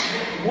 And you're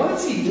like, what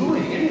is he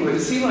doing anyway?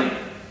 Is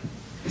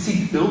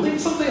he building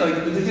something?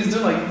 Like he's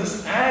doing like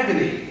this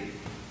agony.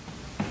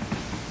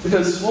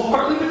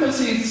 Partly because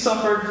he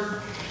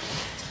suffered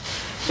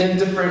in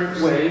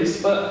different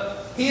ways, but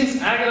he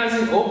is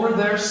agonizing over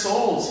their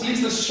souls.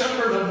 He's the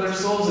shepherd of their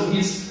souls, and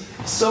he's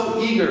so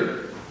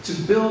eager to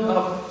build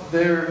up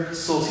their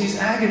souls. He's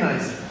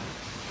agonizing.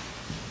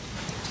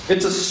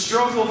 It's a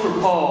struggle for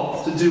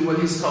Paul to do what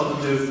he's called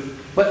to do,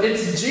 but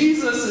it's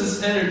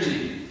Jesus'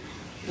 energy.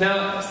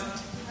 Now,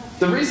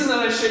 the reason that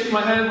I shake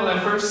my head when I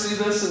first see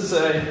this and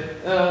say,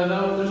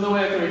 no, there's no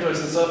way I can rejoice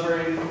in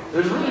suffering.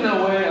 There's really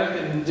no way I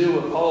can do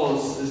what Paul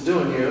is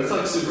doing here. It's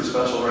like super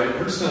special, right?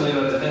 We're just going to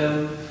leave that to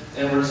him,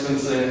 and we're just going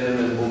to say to him,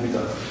 and we'll be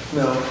done.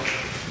 No.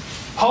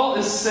 Paul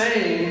is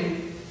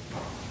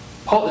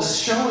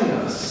showing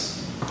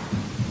us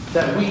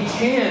that we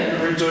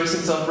can rejoice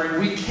in suffering.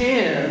 We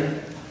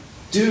can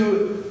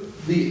do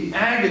the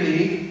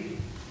agony,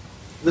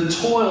 the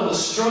toil, the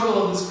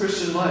struggle of this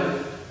Christian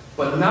life,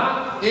 but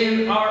not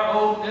in our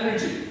own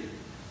energy.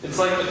 It's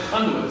like a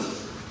conduit.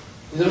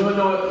 You know what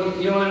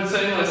I'm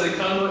saying when I say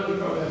conduit? You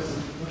probably have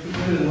some.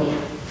 There's one.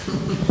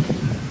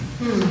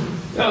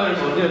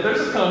 Yeah,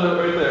 there's a conduit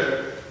right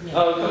there.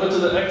 Coming to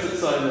the exit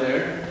sign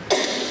there.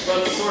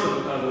 Well, it's sort of a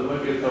conduit. It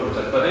might be a cover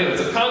type. But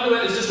anyways, a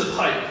conduit is just a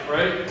pipe,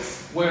 right?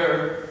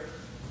 Where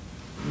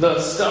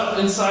the stuff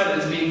inside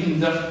is being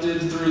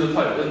conducted through the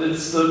pipe. And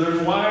there's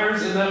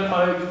wires in that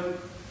pipe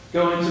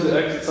going to the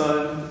exit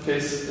sign in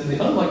case, in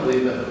the unlikely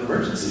event of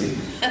emergency,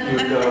 you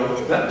would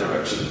go that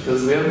direction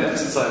because we have the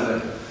exit sign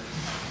there.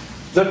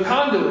 The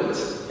conduit,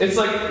 it's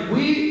like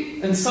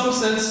we, in some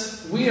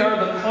sense, we are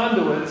the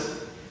conduit,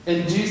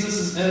 and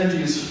Jesus'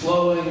 energy is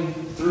flowing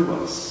through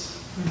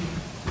us.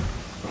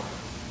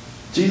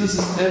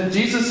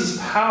 Jesus'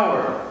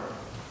 power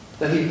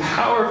that He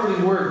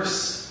powerfully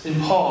works in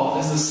Paul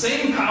is the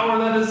same power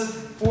that is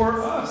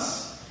for us.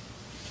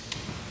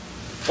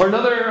 Or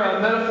another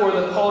metaphor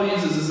that Paul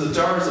uses is the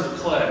jars of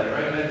clay,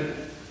 right?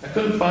 I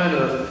couldn't find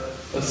a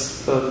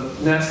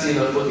nasty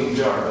enough looking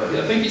jar, but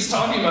I think he's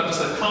talking about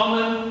just a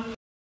common,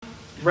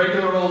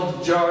 regular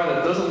old jar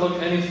that doesn't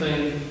look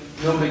anything,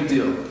 no big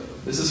deal.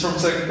 This is from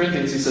 2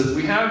 Corinthians. He says,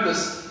 "We have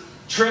this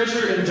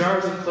treasure in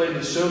jars of clay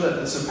to show that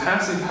the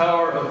surpassing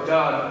power of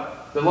God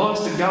belongs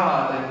to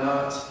God and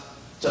not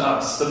to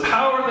us." The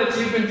power that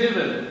you've been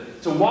given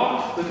to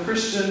walk the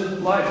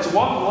Christian life, to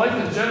walk life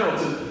in general,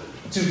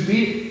 to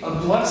be a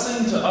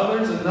blessing to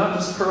others and not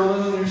just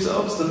curling on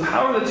yourselves. The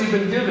power that you've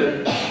been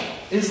given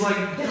is like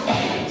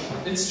gold.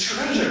 It's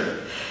treasure.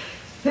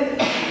 The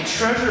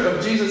treasure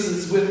of Jesus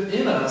is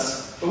within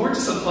us, but we're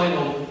just a plain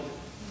old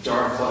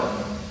jar of clay.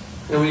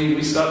 And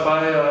we stopped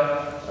by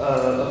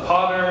a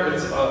potter.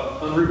 It's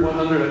on Route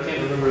 100. I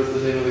can't remember the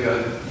name of the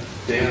guy.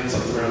 Dan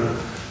something or other.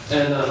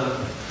 And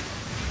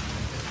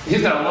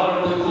he's got a lot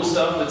of really cool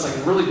stuff. It's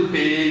like really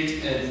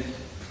big and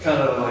kind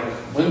of like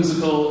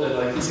whimsical, and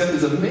like he's got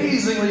this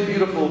amazingly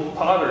beautiful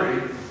pottery.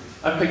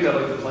 I picked out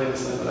like the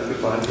plainest thing that I could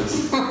find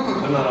because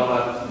I'm not all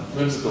that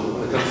whimsical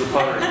when it comes to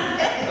pottery.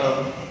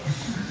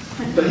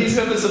 But he's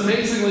got this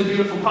amazingly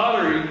beautiful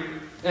pottery,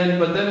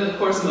 but then of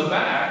course in the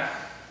back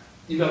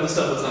you've got the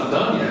stuff that's not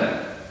done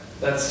yet.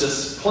 That's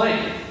just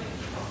plain.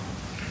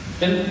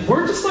 And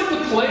we're just like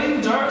the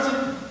plain jars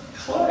of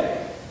clay.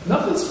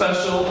 Nothing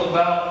special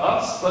about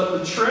us, but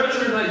the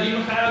treasure that you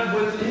have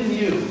within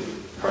you.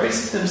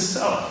 Christ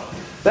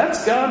Himself.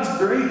 That's God's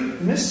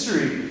great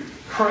mystery.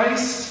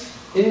 Christ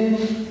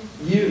in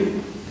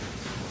you.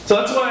 So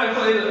that's why I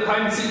play the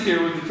hide and seek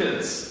here with the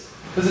kids.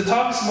 Because it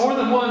talks more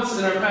than once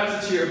in our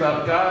passage here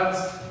about God's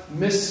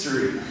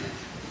mystery.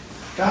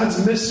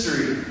 God's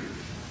mystery.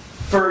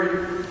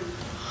 For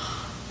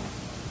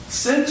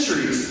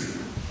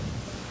centuries,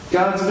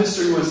 God's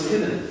mystery was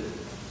hidden.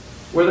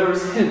 Where there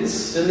was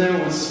hints, and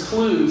there was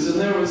clues, and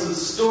there was a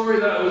story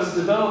that was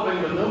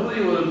developing, but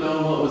nobody would have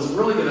known what was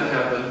really going to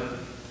happen.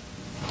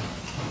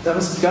 That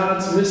was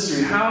God's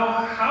mystery.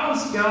 How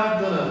is God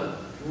going to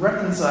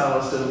reconcile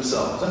us to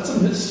himself? That's a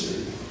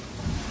mystery.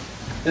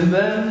 And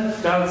then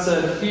God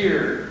said,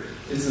 here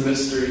is the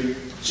mystery.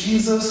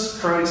 Jesus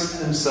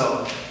Christ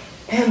himself.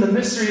 And the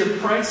mystery of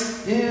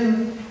Christ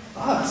in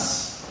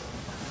us.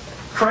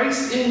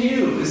 Christ in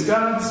you is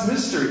God's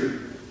mystery.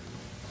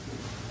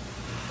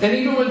 And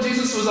even when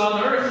Jesus was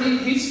on earth,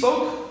 he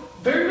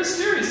spoke very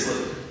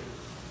mysteriously.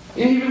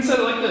 He even said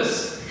it like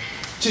this.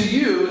 To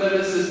you, that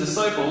is his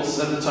disciples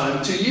at the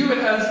time, to you it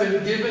has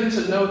been given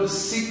to know the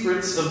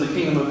secrets of the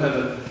kingdom of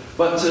heaven.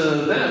 But to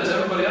them, to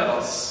everybody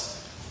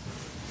else,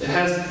 it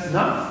has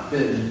not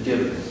been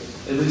given.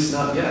 At least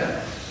not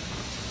yet.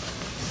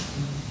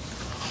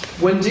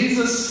 When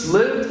Jesus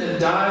lived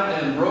and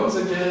died and rose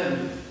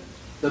again,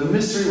 the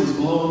mystery was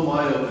blown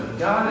wide open.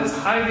 God is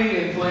hiding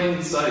in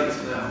plain sight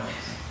now.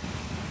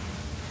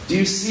 Do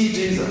you see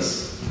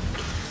Jesus?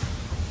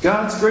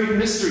 God's great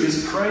mystery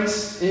is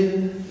Christ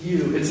in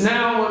you. It's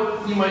now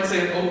what you might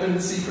say an open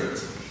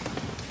secret.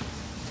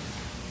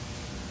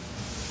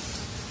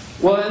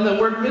 Well, and the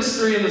word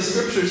mystery in the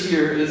scriptures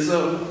here is,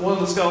 one of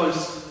the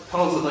scholars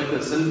calls it like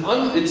this.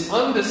 It's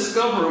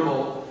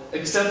undiscoverable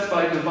except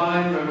by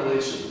divine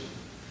revelation.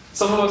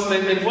 Some of us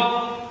may think,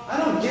 well, I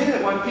don't get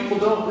it why people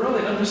don't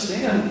really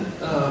understand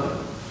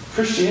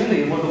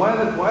Christianity and why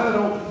they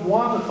don't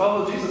want to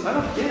follow Jesus. I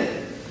don't get it.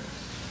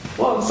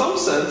 Well, in some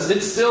sense,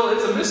 it still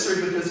is a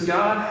mystery because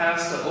God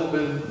has to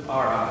open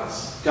our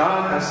eyes.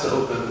 God has to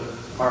open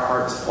our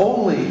hearts.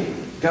 Only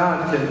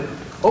God can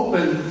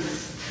open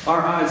our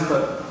eyes,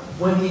 but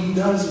when he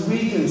does,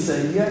 we can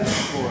say,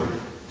 yes, Lord,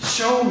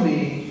 show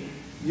me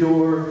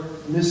your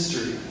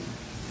mystery.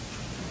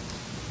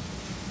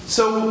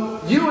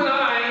 So you and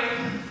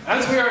I,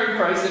 as we are in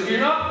Christ, if you're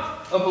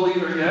not a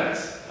believer yet,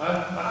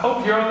 I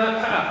hope you're on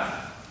that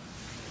path.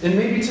 And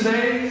maybe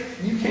today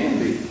you can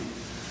be.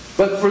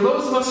 But for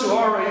those of us who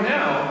are right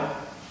now,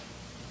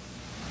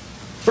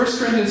 1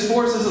 Corinthians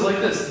 4 says it like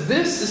this.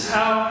 This is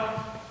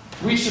how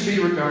we should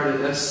be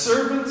regarded as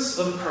servants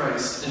of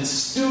Christ and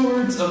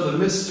stewards of the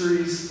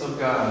mysteries of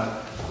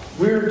God.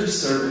 We're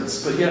just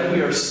servants, but yet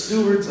we are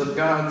stewards of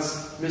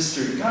God's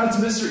mystery. God's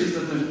mystery is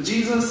that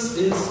Jesus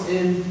is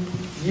in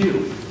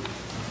you.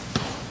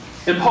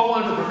 And Paul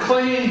wanted to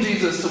proclaim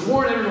Jesus, to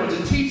warn everyone,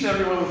 to teach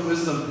everyone with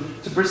wisdom,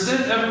 to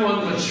present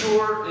everyone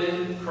mature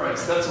in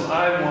Christ. That's what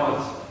I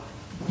want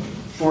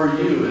for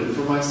you and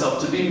for myself,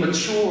 to be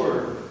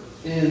mature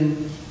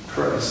in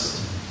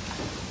Christ.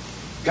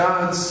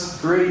 God's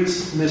great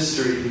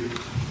mystery,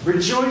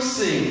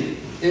 rejoicing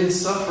in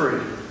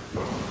suffering.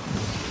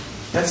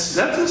 That's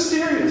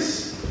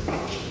mysterious.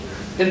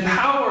 And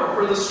power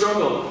for the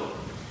struggle.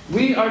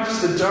 We are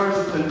just the jars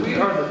of clay. We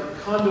are the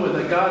conduit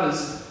that God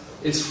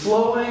is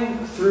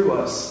flowing through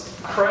us.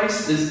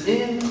 Christ is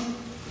in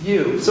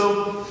you.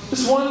 So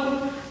just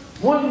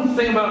one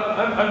thing about,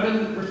 I've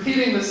been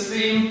repeating this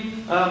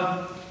theme,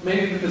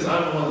 maybe because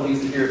I'm one of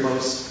these to hear it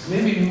most.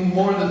 Maybe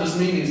more than just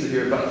me needs to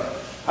hear it, but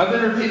I've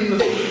been repeating the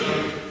theme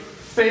of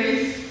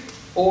faith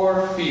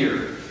or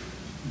fear.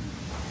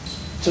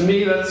 To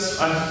me,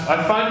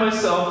 I find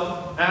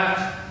myself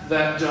at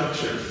that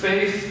juncture.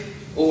 Faith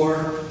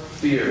or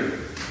fear.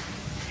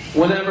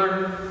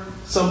 Whenever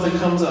something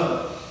comes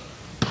up.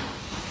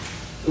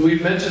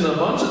 We've mentioned a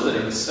bunch of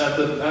things at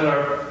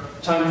our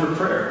time for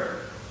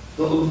prayer.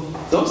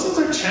 Those things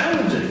are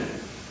challenging.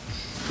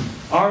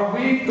 Are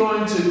we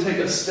going to take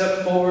a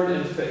step forward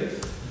in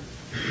faith?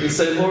 And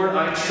say, Lord,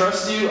 I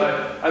trust you.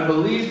 I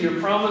believe your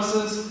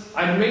promises.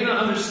 I may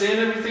not understand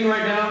everything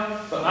right now,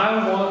 but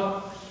I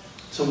want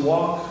to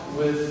walk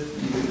with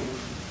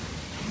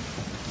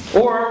you.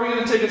 Or are we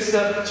going to take a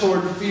step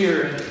toward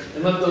fear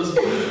and let those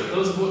where do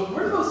those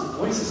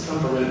voices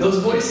come from? Those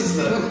voices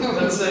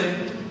that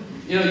say,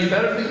 you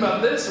better think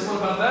about this, or what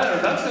about that,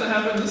 or that's going to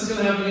happen, this is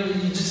going to happen.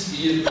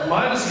 You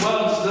might as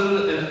well just,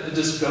 it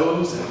just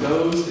goes and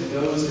goes and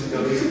goes and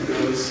goes and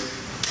goes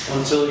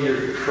until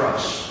you're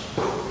crushed.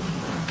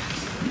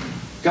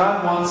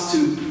 God wants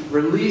to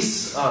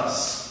release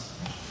us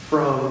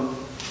from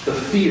the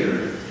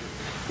fear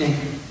and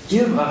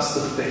give us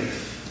the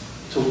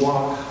faith to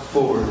walk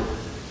forward.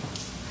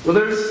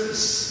 Well,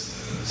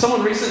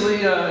 someone recently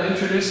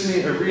reintroduced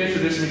me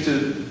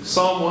to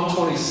Psalm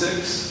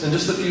 126 and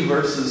just a few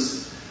verses.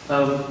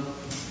 At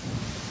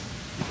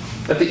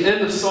the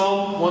end of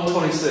Psalm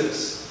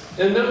 126.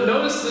 And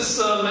notice this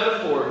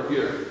metaphor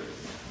here.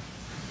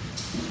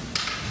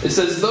 It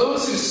says,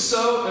 those who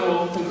sow, and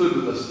we'll conclude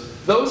with this,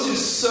 those who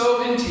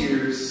sow in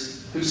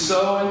tears,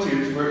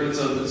 where it's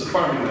a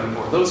farming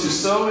metaphor, those who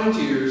sow in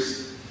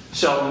tears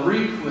shall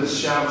reap with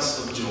shouts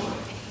of joy.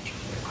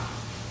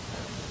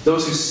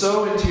 Those who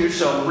sow in tears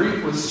shall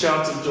reap with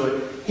shouts of joy.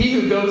 He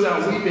who goes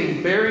out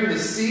weeping, bearing the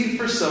seed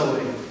for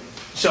sowing,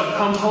 shall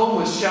come home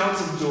with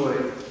shouts of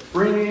joy,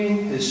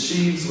 bringing his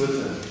sheaves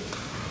with him.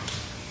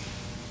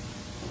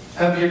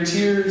 Have your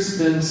tears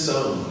been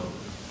sown?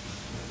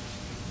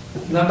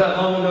 Not that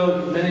long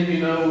ago, many of you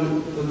know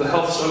the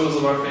health struggles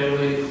of our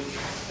family,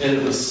 and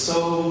it was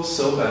so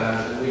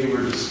bad, and we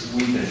were just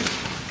weeping.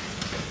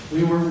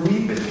 We were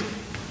weeping.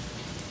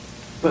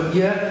 But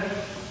yet,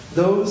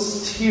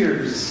 those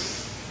tears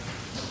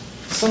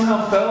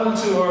somehow fell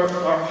into our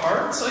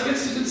hearts, I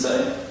guess you could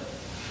say.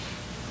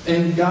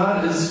 And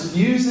God is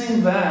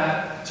using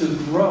that to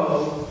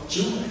grow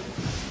joy.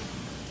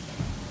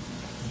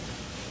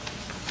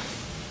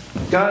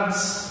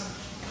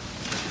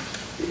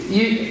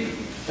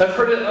 I've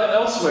heard it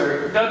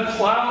elsewhere. God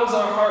plows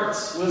our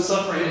hearts with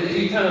suffering.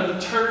 He kind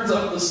of turns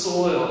up the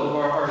soil of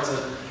our hearts.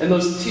 And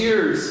those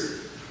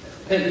tears,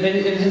 and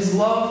His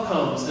love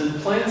comes and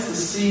plants the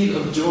seed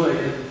of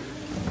joy.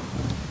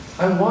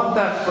 I want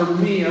that for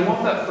me. I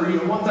want that for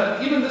you. I want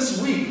that even this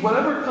week.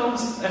 Whatever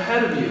comes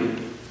ahead of you.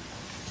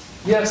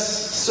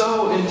 Yes,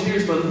 sow in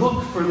tears, but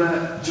look for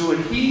that joy.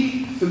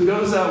 He who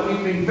goes out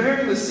weeping,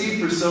 bearing the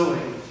seed for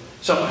sowing,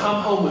 shall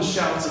come home with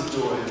shouts of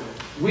joy.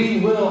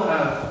 We will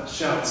have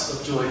shouts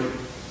of joy,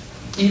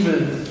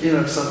 even in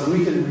our suffering.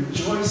 We can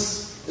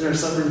rejoice in our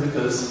suffering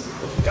because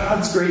of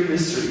God's great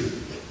mystery,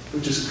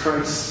 which is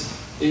Christ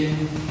in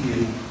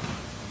you.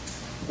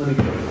 Let me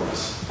pray for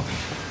us.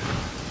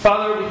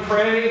 Father, we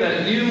pray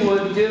that you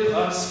would give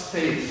us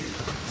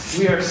faith.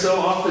 We are so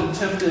often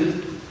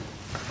tempted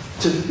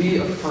to be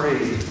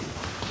afraid.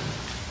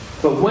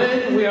 But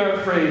when we are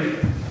afraid,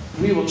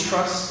 we will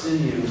trust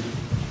in you,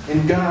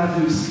 in God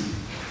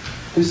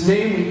whose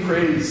name we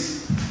praise.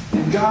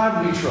 In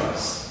God we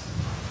trust.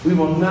 We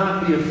will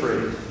not be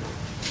afraid.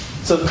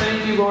 So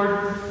thank you,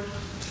 Lord,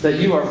 that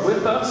you are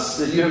with us,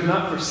 that you have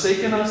not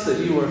forsaken us, that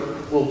you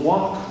will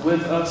walk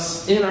with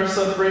us in our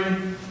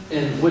suffering.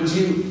 And would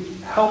you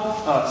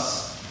help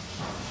us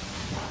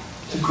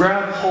to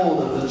grab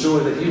hold of the joy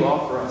that you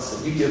offer us,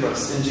 that you give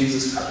us in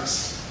Jesus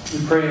Christ.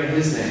 We pray in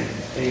His name.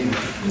 Amen.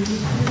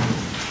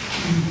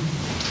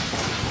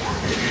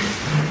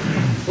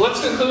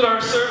 Let's conclude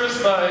our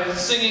service by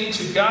singing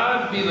To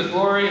God Be the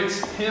Glory. It's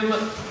hymn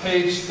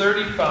page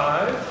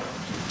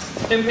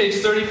 35. Hymn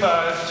page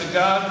 35, To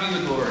God Be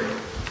the Glory.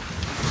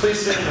 Please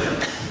stand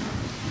with us.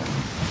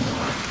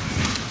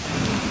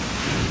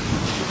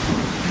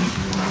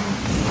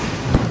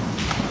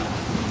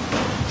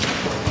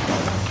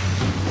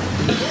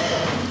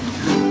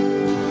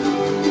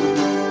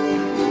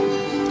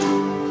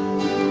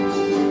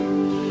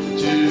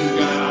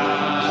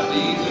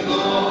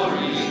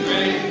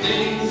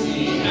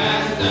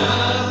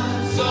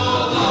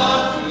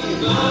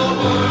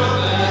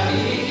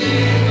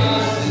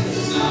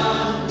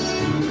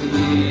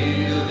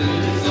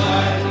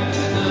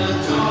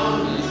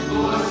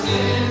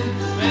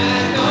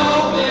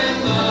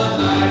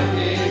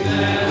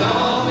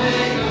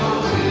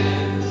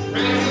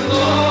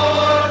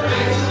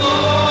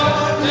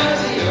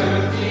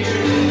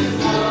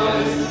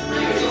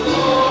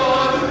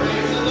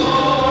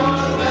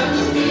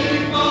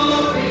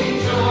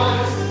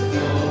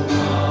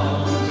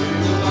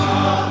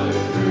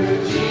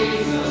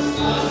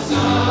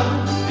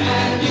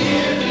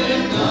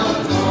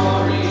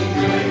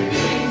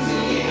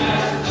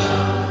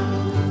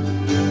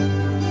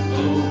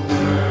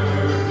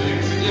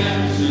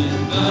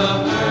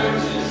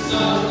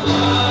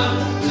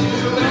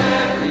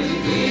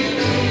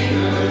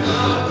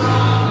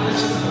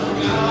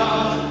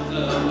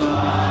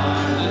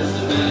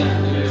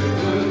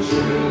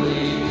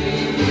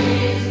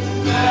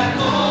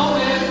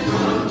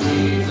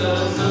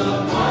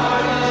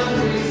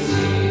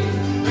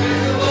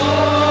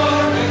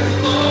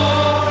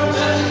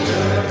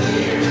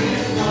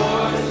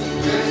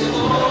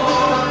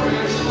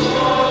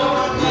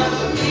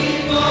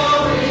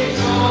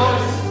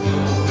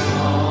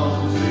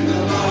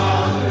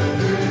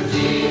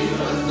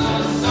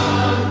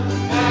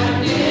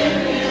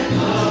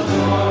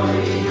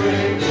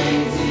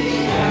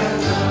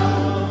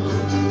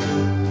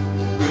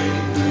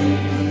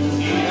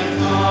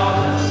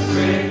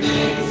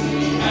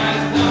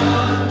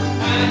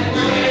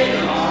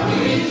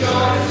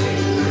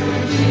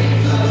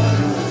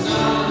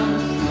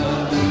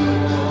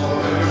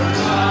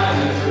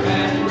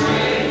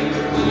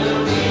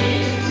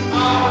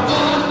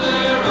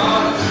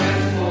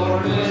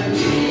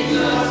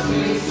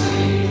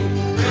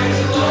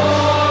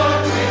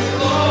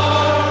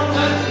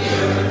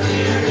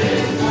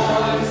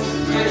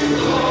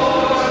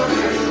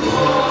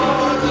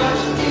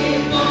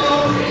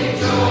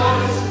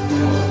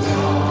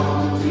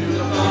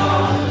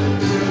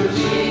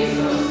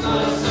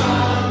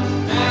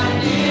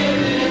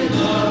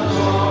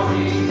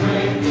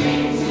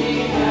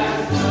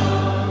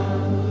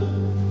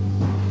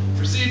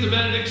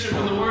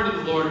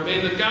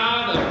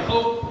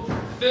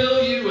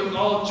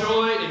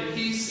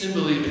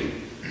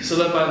 so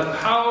that by the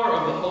power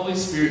of the Holy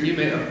Spirit you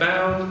may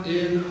abound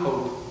in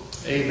hope.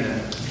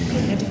 Amen.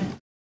 Amen.